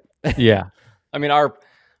did it. Yeah. I mean, our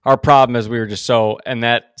problem is we were just in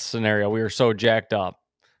that scenario, we were so jacked up.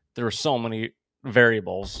 There were so many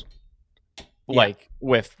variables, like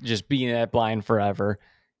with just being at blind forever,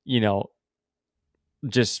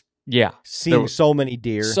 just, seeing so many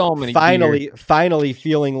deer. Finally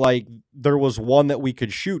feeling like there was one that we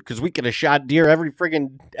could shoot, because we could have shot deer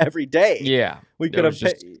every day. Yeah. We could have,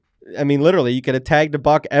 literally, you could have tagged a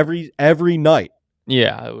buck every night.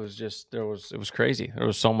 Yeah, it was just, it was crazy. There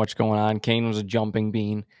was so much going on. Kane was a jumping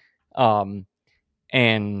bean.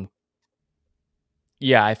 And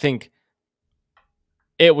yeah, I think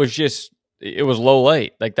it was low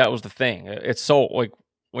light. Like, that was the thing. It's so, like,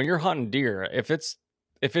 when you're hunting deer, if it's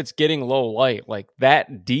getting low light, like,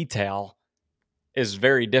 that detail is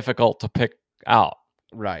very difficult to pick out.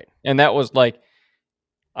 Right. And that was, like,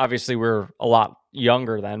 obviously we're a lot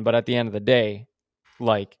younger then, but at the end of the day,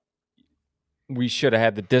 like, we should have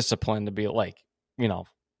had the discipline to be like,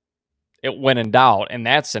 it when in doubt in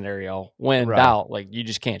that scenario, when in doubt, like, you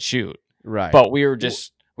just can't shoot. Right. But we were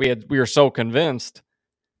just, we were so convinced.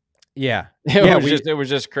 Yeah. It was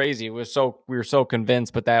just crazy. We were so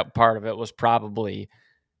convinced, but that part of it was probably,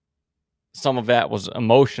 some of that was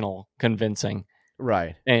emotional convincing.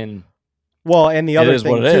 Right. And the other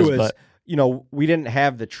thing too is, but, we didn't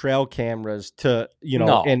have the trail cameras to,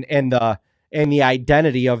 and the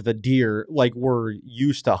identity of the deer, like, we're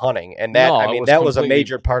used to hunting. And that, that was a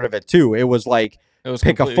major part of it too. It was like,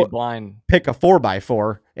 pick a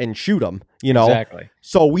 4x4 and shoot them, Exactly.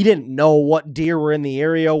 So we didn't know what deer were in the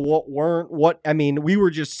area, what weren't, we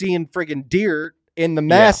were just seeing friggin' deer in the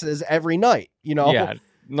masses every night, Yeah.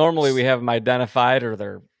 Normally we have them identified,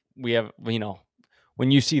 or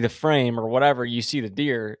when you see the frame or whatever, you see the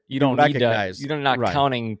deer, you don't need to, you're not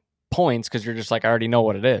counting points, because you're just like, I already know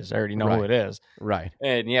what it is. I already know who it is. Right.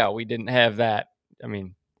 And we didn't have that. I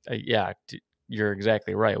mean, you're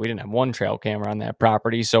exactly right. We didn't have one trail camera on that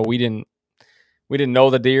property, so we didn't know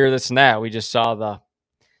the deer, this and that. We just saw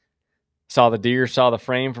the deer, saw the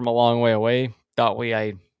frame from a long way away, thought we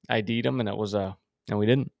ID'd them, and we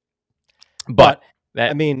didn't. But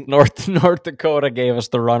North Dakota gave us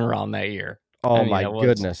the runaround that year. Oh, my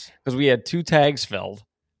goodness. Because we had 2 tags filled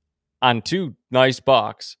on 2 nice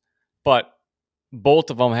bucks, but both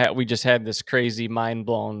of them we just had this crazy,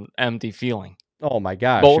 mind-blown, empty feeling. Oh, my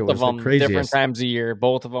gosh. Both of them, different times a year,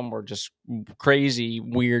 both of them were just crazy,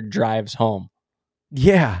 weird drives home.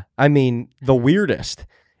 Yeah. The weirdest.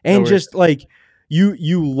 And just, like,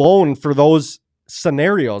 you loan for those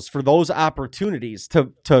scenarios, for those opportunities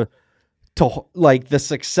to like, the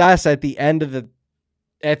success at the end of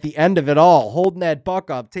it all, holding that buck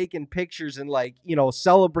up, taking pictures, and, like,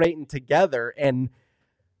 celebrating together. And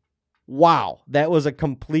wow, that was a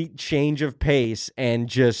complete change of pace. And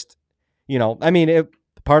just,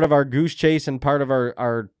 part of our goose chase and part of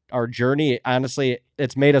our journey, honestly,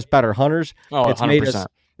 it's made us better hunters. Oh, 100%.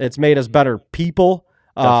 It's made us better people.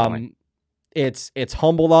 Definitely. It's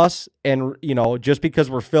humbled us. And, just because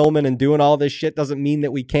we're filming and doing all this shit doesn't mean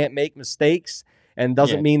that we can't make mistakes, and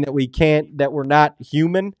doesn't mean that that we're not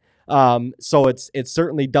human. So it's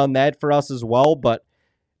certainly done that for us as well. But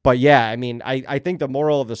yeah, I think the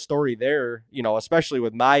moral of the story there, especially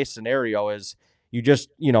with my scenario, is you just,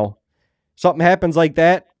 something happens like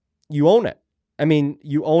that, you own it.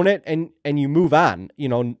 You own it and you move on.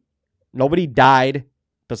 Nobody died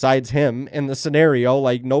besides him in the scenario.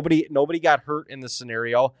 Like, nobody got hurt in the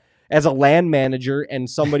scenario. As a land manager and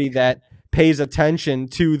somebody that pays attention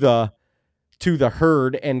to the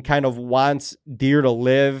herd and kind of wants deer to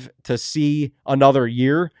live to see another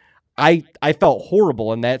year, I felt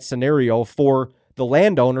horrible in that scenario for the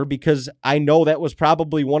landowner, because I know that was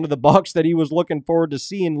probably one of the bucks that he was looking forward to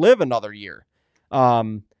seeing live another year.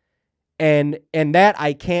 And that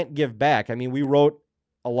I can't give back. We wrote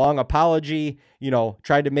a long apology,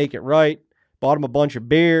 tried to make it right, bought him a bunch of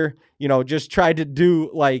beer, just tried to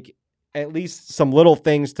do, like, at least some little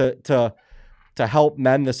things to help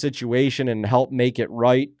mend the situation and help make it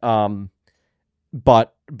right.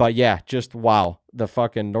 But yeah, just wow. The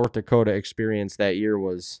fucking North Dakota experience that year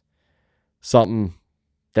was something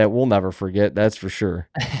that we'll never forget. That's for sure.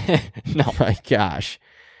 No. My gosh.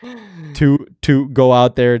 to go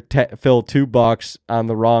out there, fill $2 on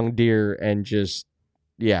the wrong deer, and just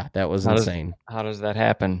that was insane. How does that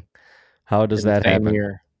happen? How does that happen?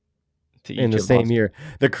 Year in the same year.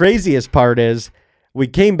 The craziest part is we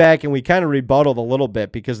came back and we kind of rebutted a little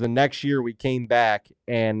bit because the next year we came back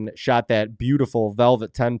and shot that beautiful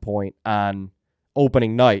velvet 10-point on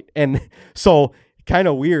opening night. And so kind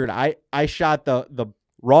of weird. I shot the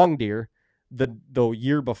wrong deer the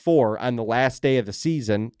year before on the last day of the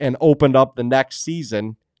season and opened up the next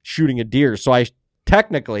season shooting a deer. So I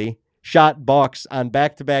technically shot bucks on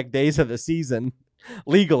back-to-back days of the season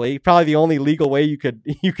legally. Probably the only legal way you could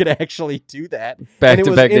actually do that.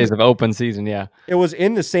 Back-to-back days of open season, yeah. It was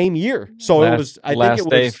in the same year. So it was, I think it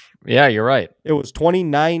was. Yeah, you're right. It was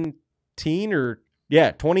 2019 or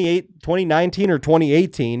 2019 or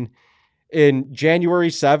 2018 in January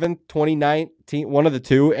 7th, 2019, one of the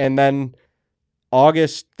two. And then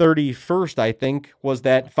August 31st, I think, was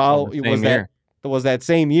that was that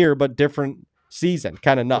same year, but different season.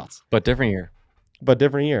 Kind of nuts. But different year.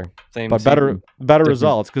 Same but season. better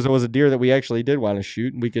results because it was a deer that we actually did want to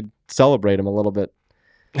shoot, and we could celebrate him a little bit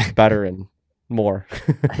better and more.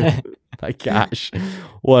 My gosh,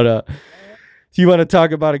 what a! If you want to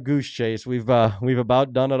talk about a goose chase, we've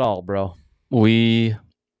about done it all, bro. We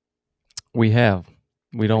have.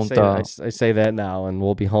 We don't. I say that now, and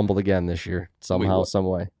we'll be humbled again this year somehow, some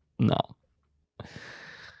way. No.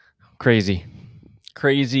 Crazy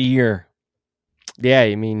year. Yeah,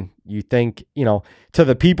 I mean, you think, to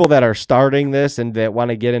the people that are starting this and that want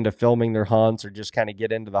to get into filming their hunts or just kind of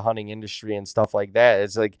get into the hunting industry and stuff like that,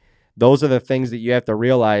 it's like those are the things that you have to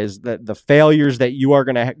realize, that the failures that you are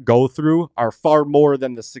going to go through are far more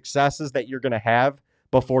than the successes that you're going to have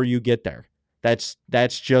before you get there. That's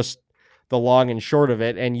just the long and short of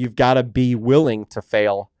it, and you've got to be willing to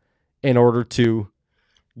fail in order to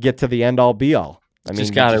get to the end all be all. I mean,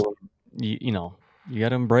 you got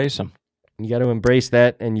to embrace them. You got to embrace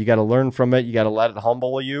that, and you got to learn from it. You got to let it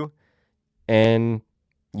humble you, and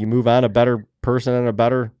you move on a better person and a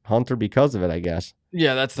better hunter because of it, I guess.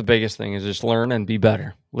 Yeah, that's the biggest thing, is just learn and be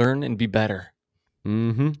better. Learn and be better.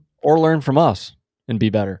 Mm-hmm. Or learn from us and be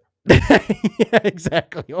better. Yeah,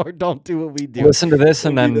 exactly. Or don't do what we do. Listen to this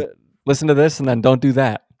and then don't do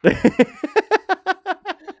that.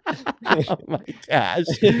 Oh, my gosh.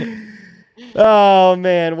 Oh,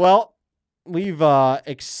 man. Well, we've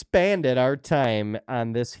expanded our time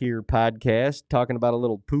on this here podcast, talking about a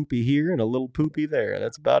little poopy here and a little poopy there.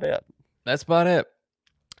 That's about it.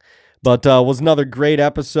 But was another great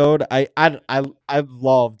episode. I've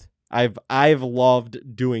loved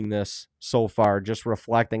doing this so far, just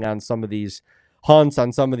reflecting on some of these hunts,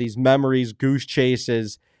 on some of these memories, goose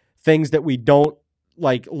chases, things that we don't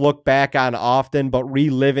look back on often, but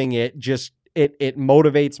reliving it just it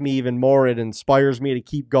motivates me even more. It inspires me to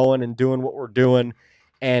keep going and doing what we're doing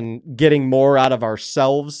and getting more out of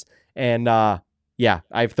ourselves. And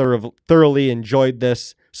I've thoroughly enjoyed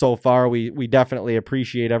this so far. We definitely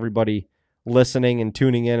appreciate everybody listening and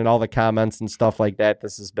tuning in and all the comments and stuff like that.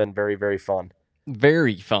 This has been very, very fun.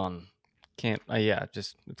 Very fun.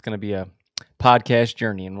 It's going to be a podcast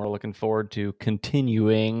journey, and we're looking forward to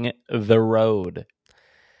continuing the road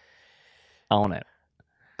on it.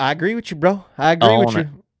 I agree with you, bro. I agree with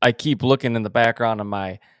you. I keep looking in the background of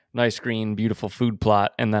my nice green, beautiful food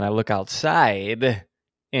plot, and then I look outside,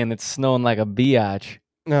 and it's snowing like a biatch.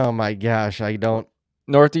 Oh, my gosh. I don't.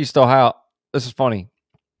 Northeast Ohio. This is funny.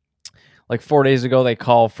 4 days ago, they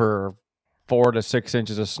call for 4 to 6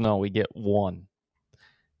 inches of snow. We get 1.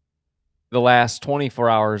 The last 24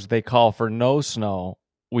 hours, they call for no snow.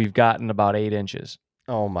 We've gotten about 8 inches.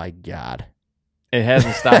 Oh, my God. It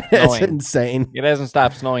hasn't stopped snowing. That's insane. It hasn't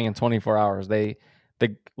stopped snowing in 24 hours. The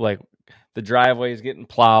driveway is getting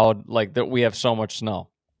plowed. We have so much snow.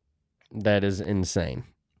 That is insane.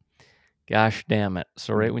 Gosh damn it.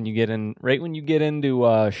 So right when you get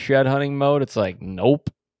into shed hunting mode, it's like, nope.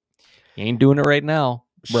 You ain't doing it right now,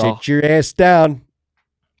 bro. Sit your ass down.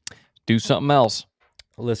 Do something else.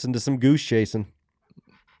 Listen to some goose chasing.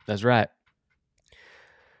 That's right.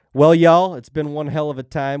 Well, y'all, it's been one hell of a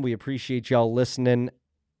time. We appreciate y'all listening,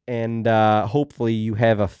 and hopefully you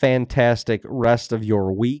have a fantastic rest of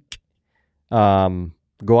your week. Go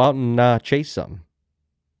out and chase something.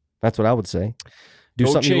 That's what I would say. Do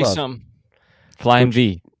something you love. Chase something. Flying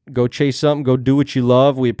V. Go chase something. Go do what you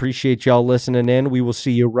love. We appreciate y'all listening in. We will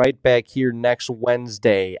see you right back here next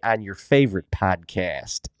Wednesday on your favorite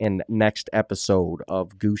podcast and next episode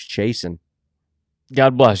of Goose Chasing.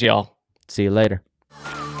 God bless y'all. See you later.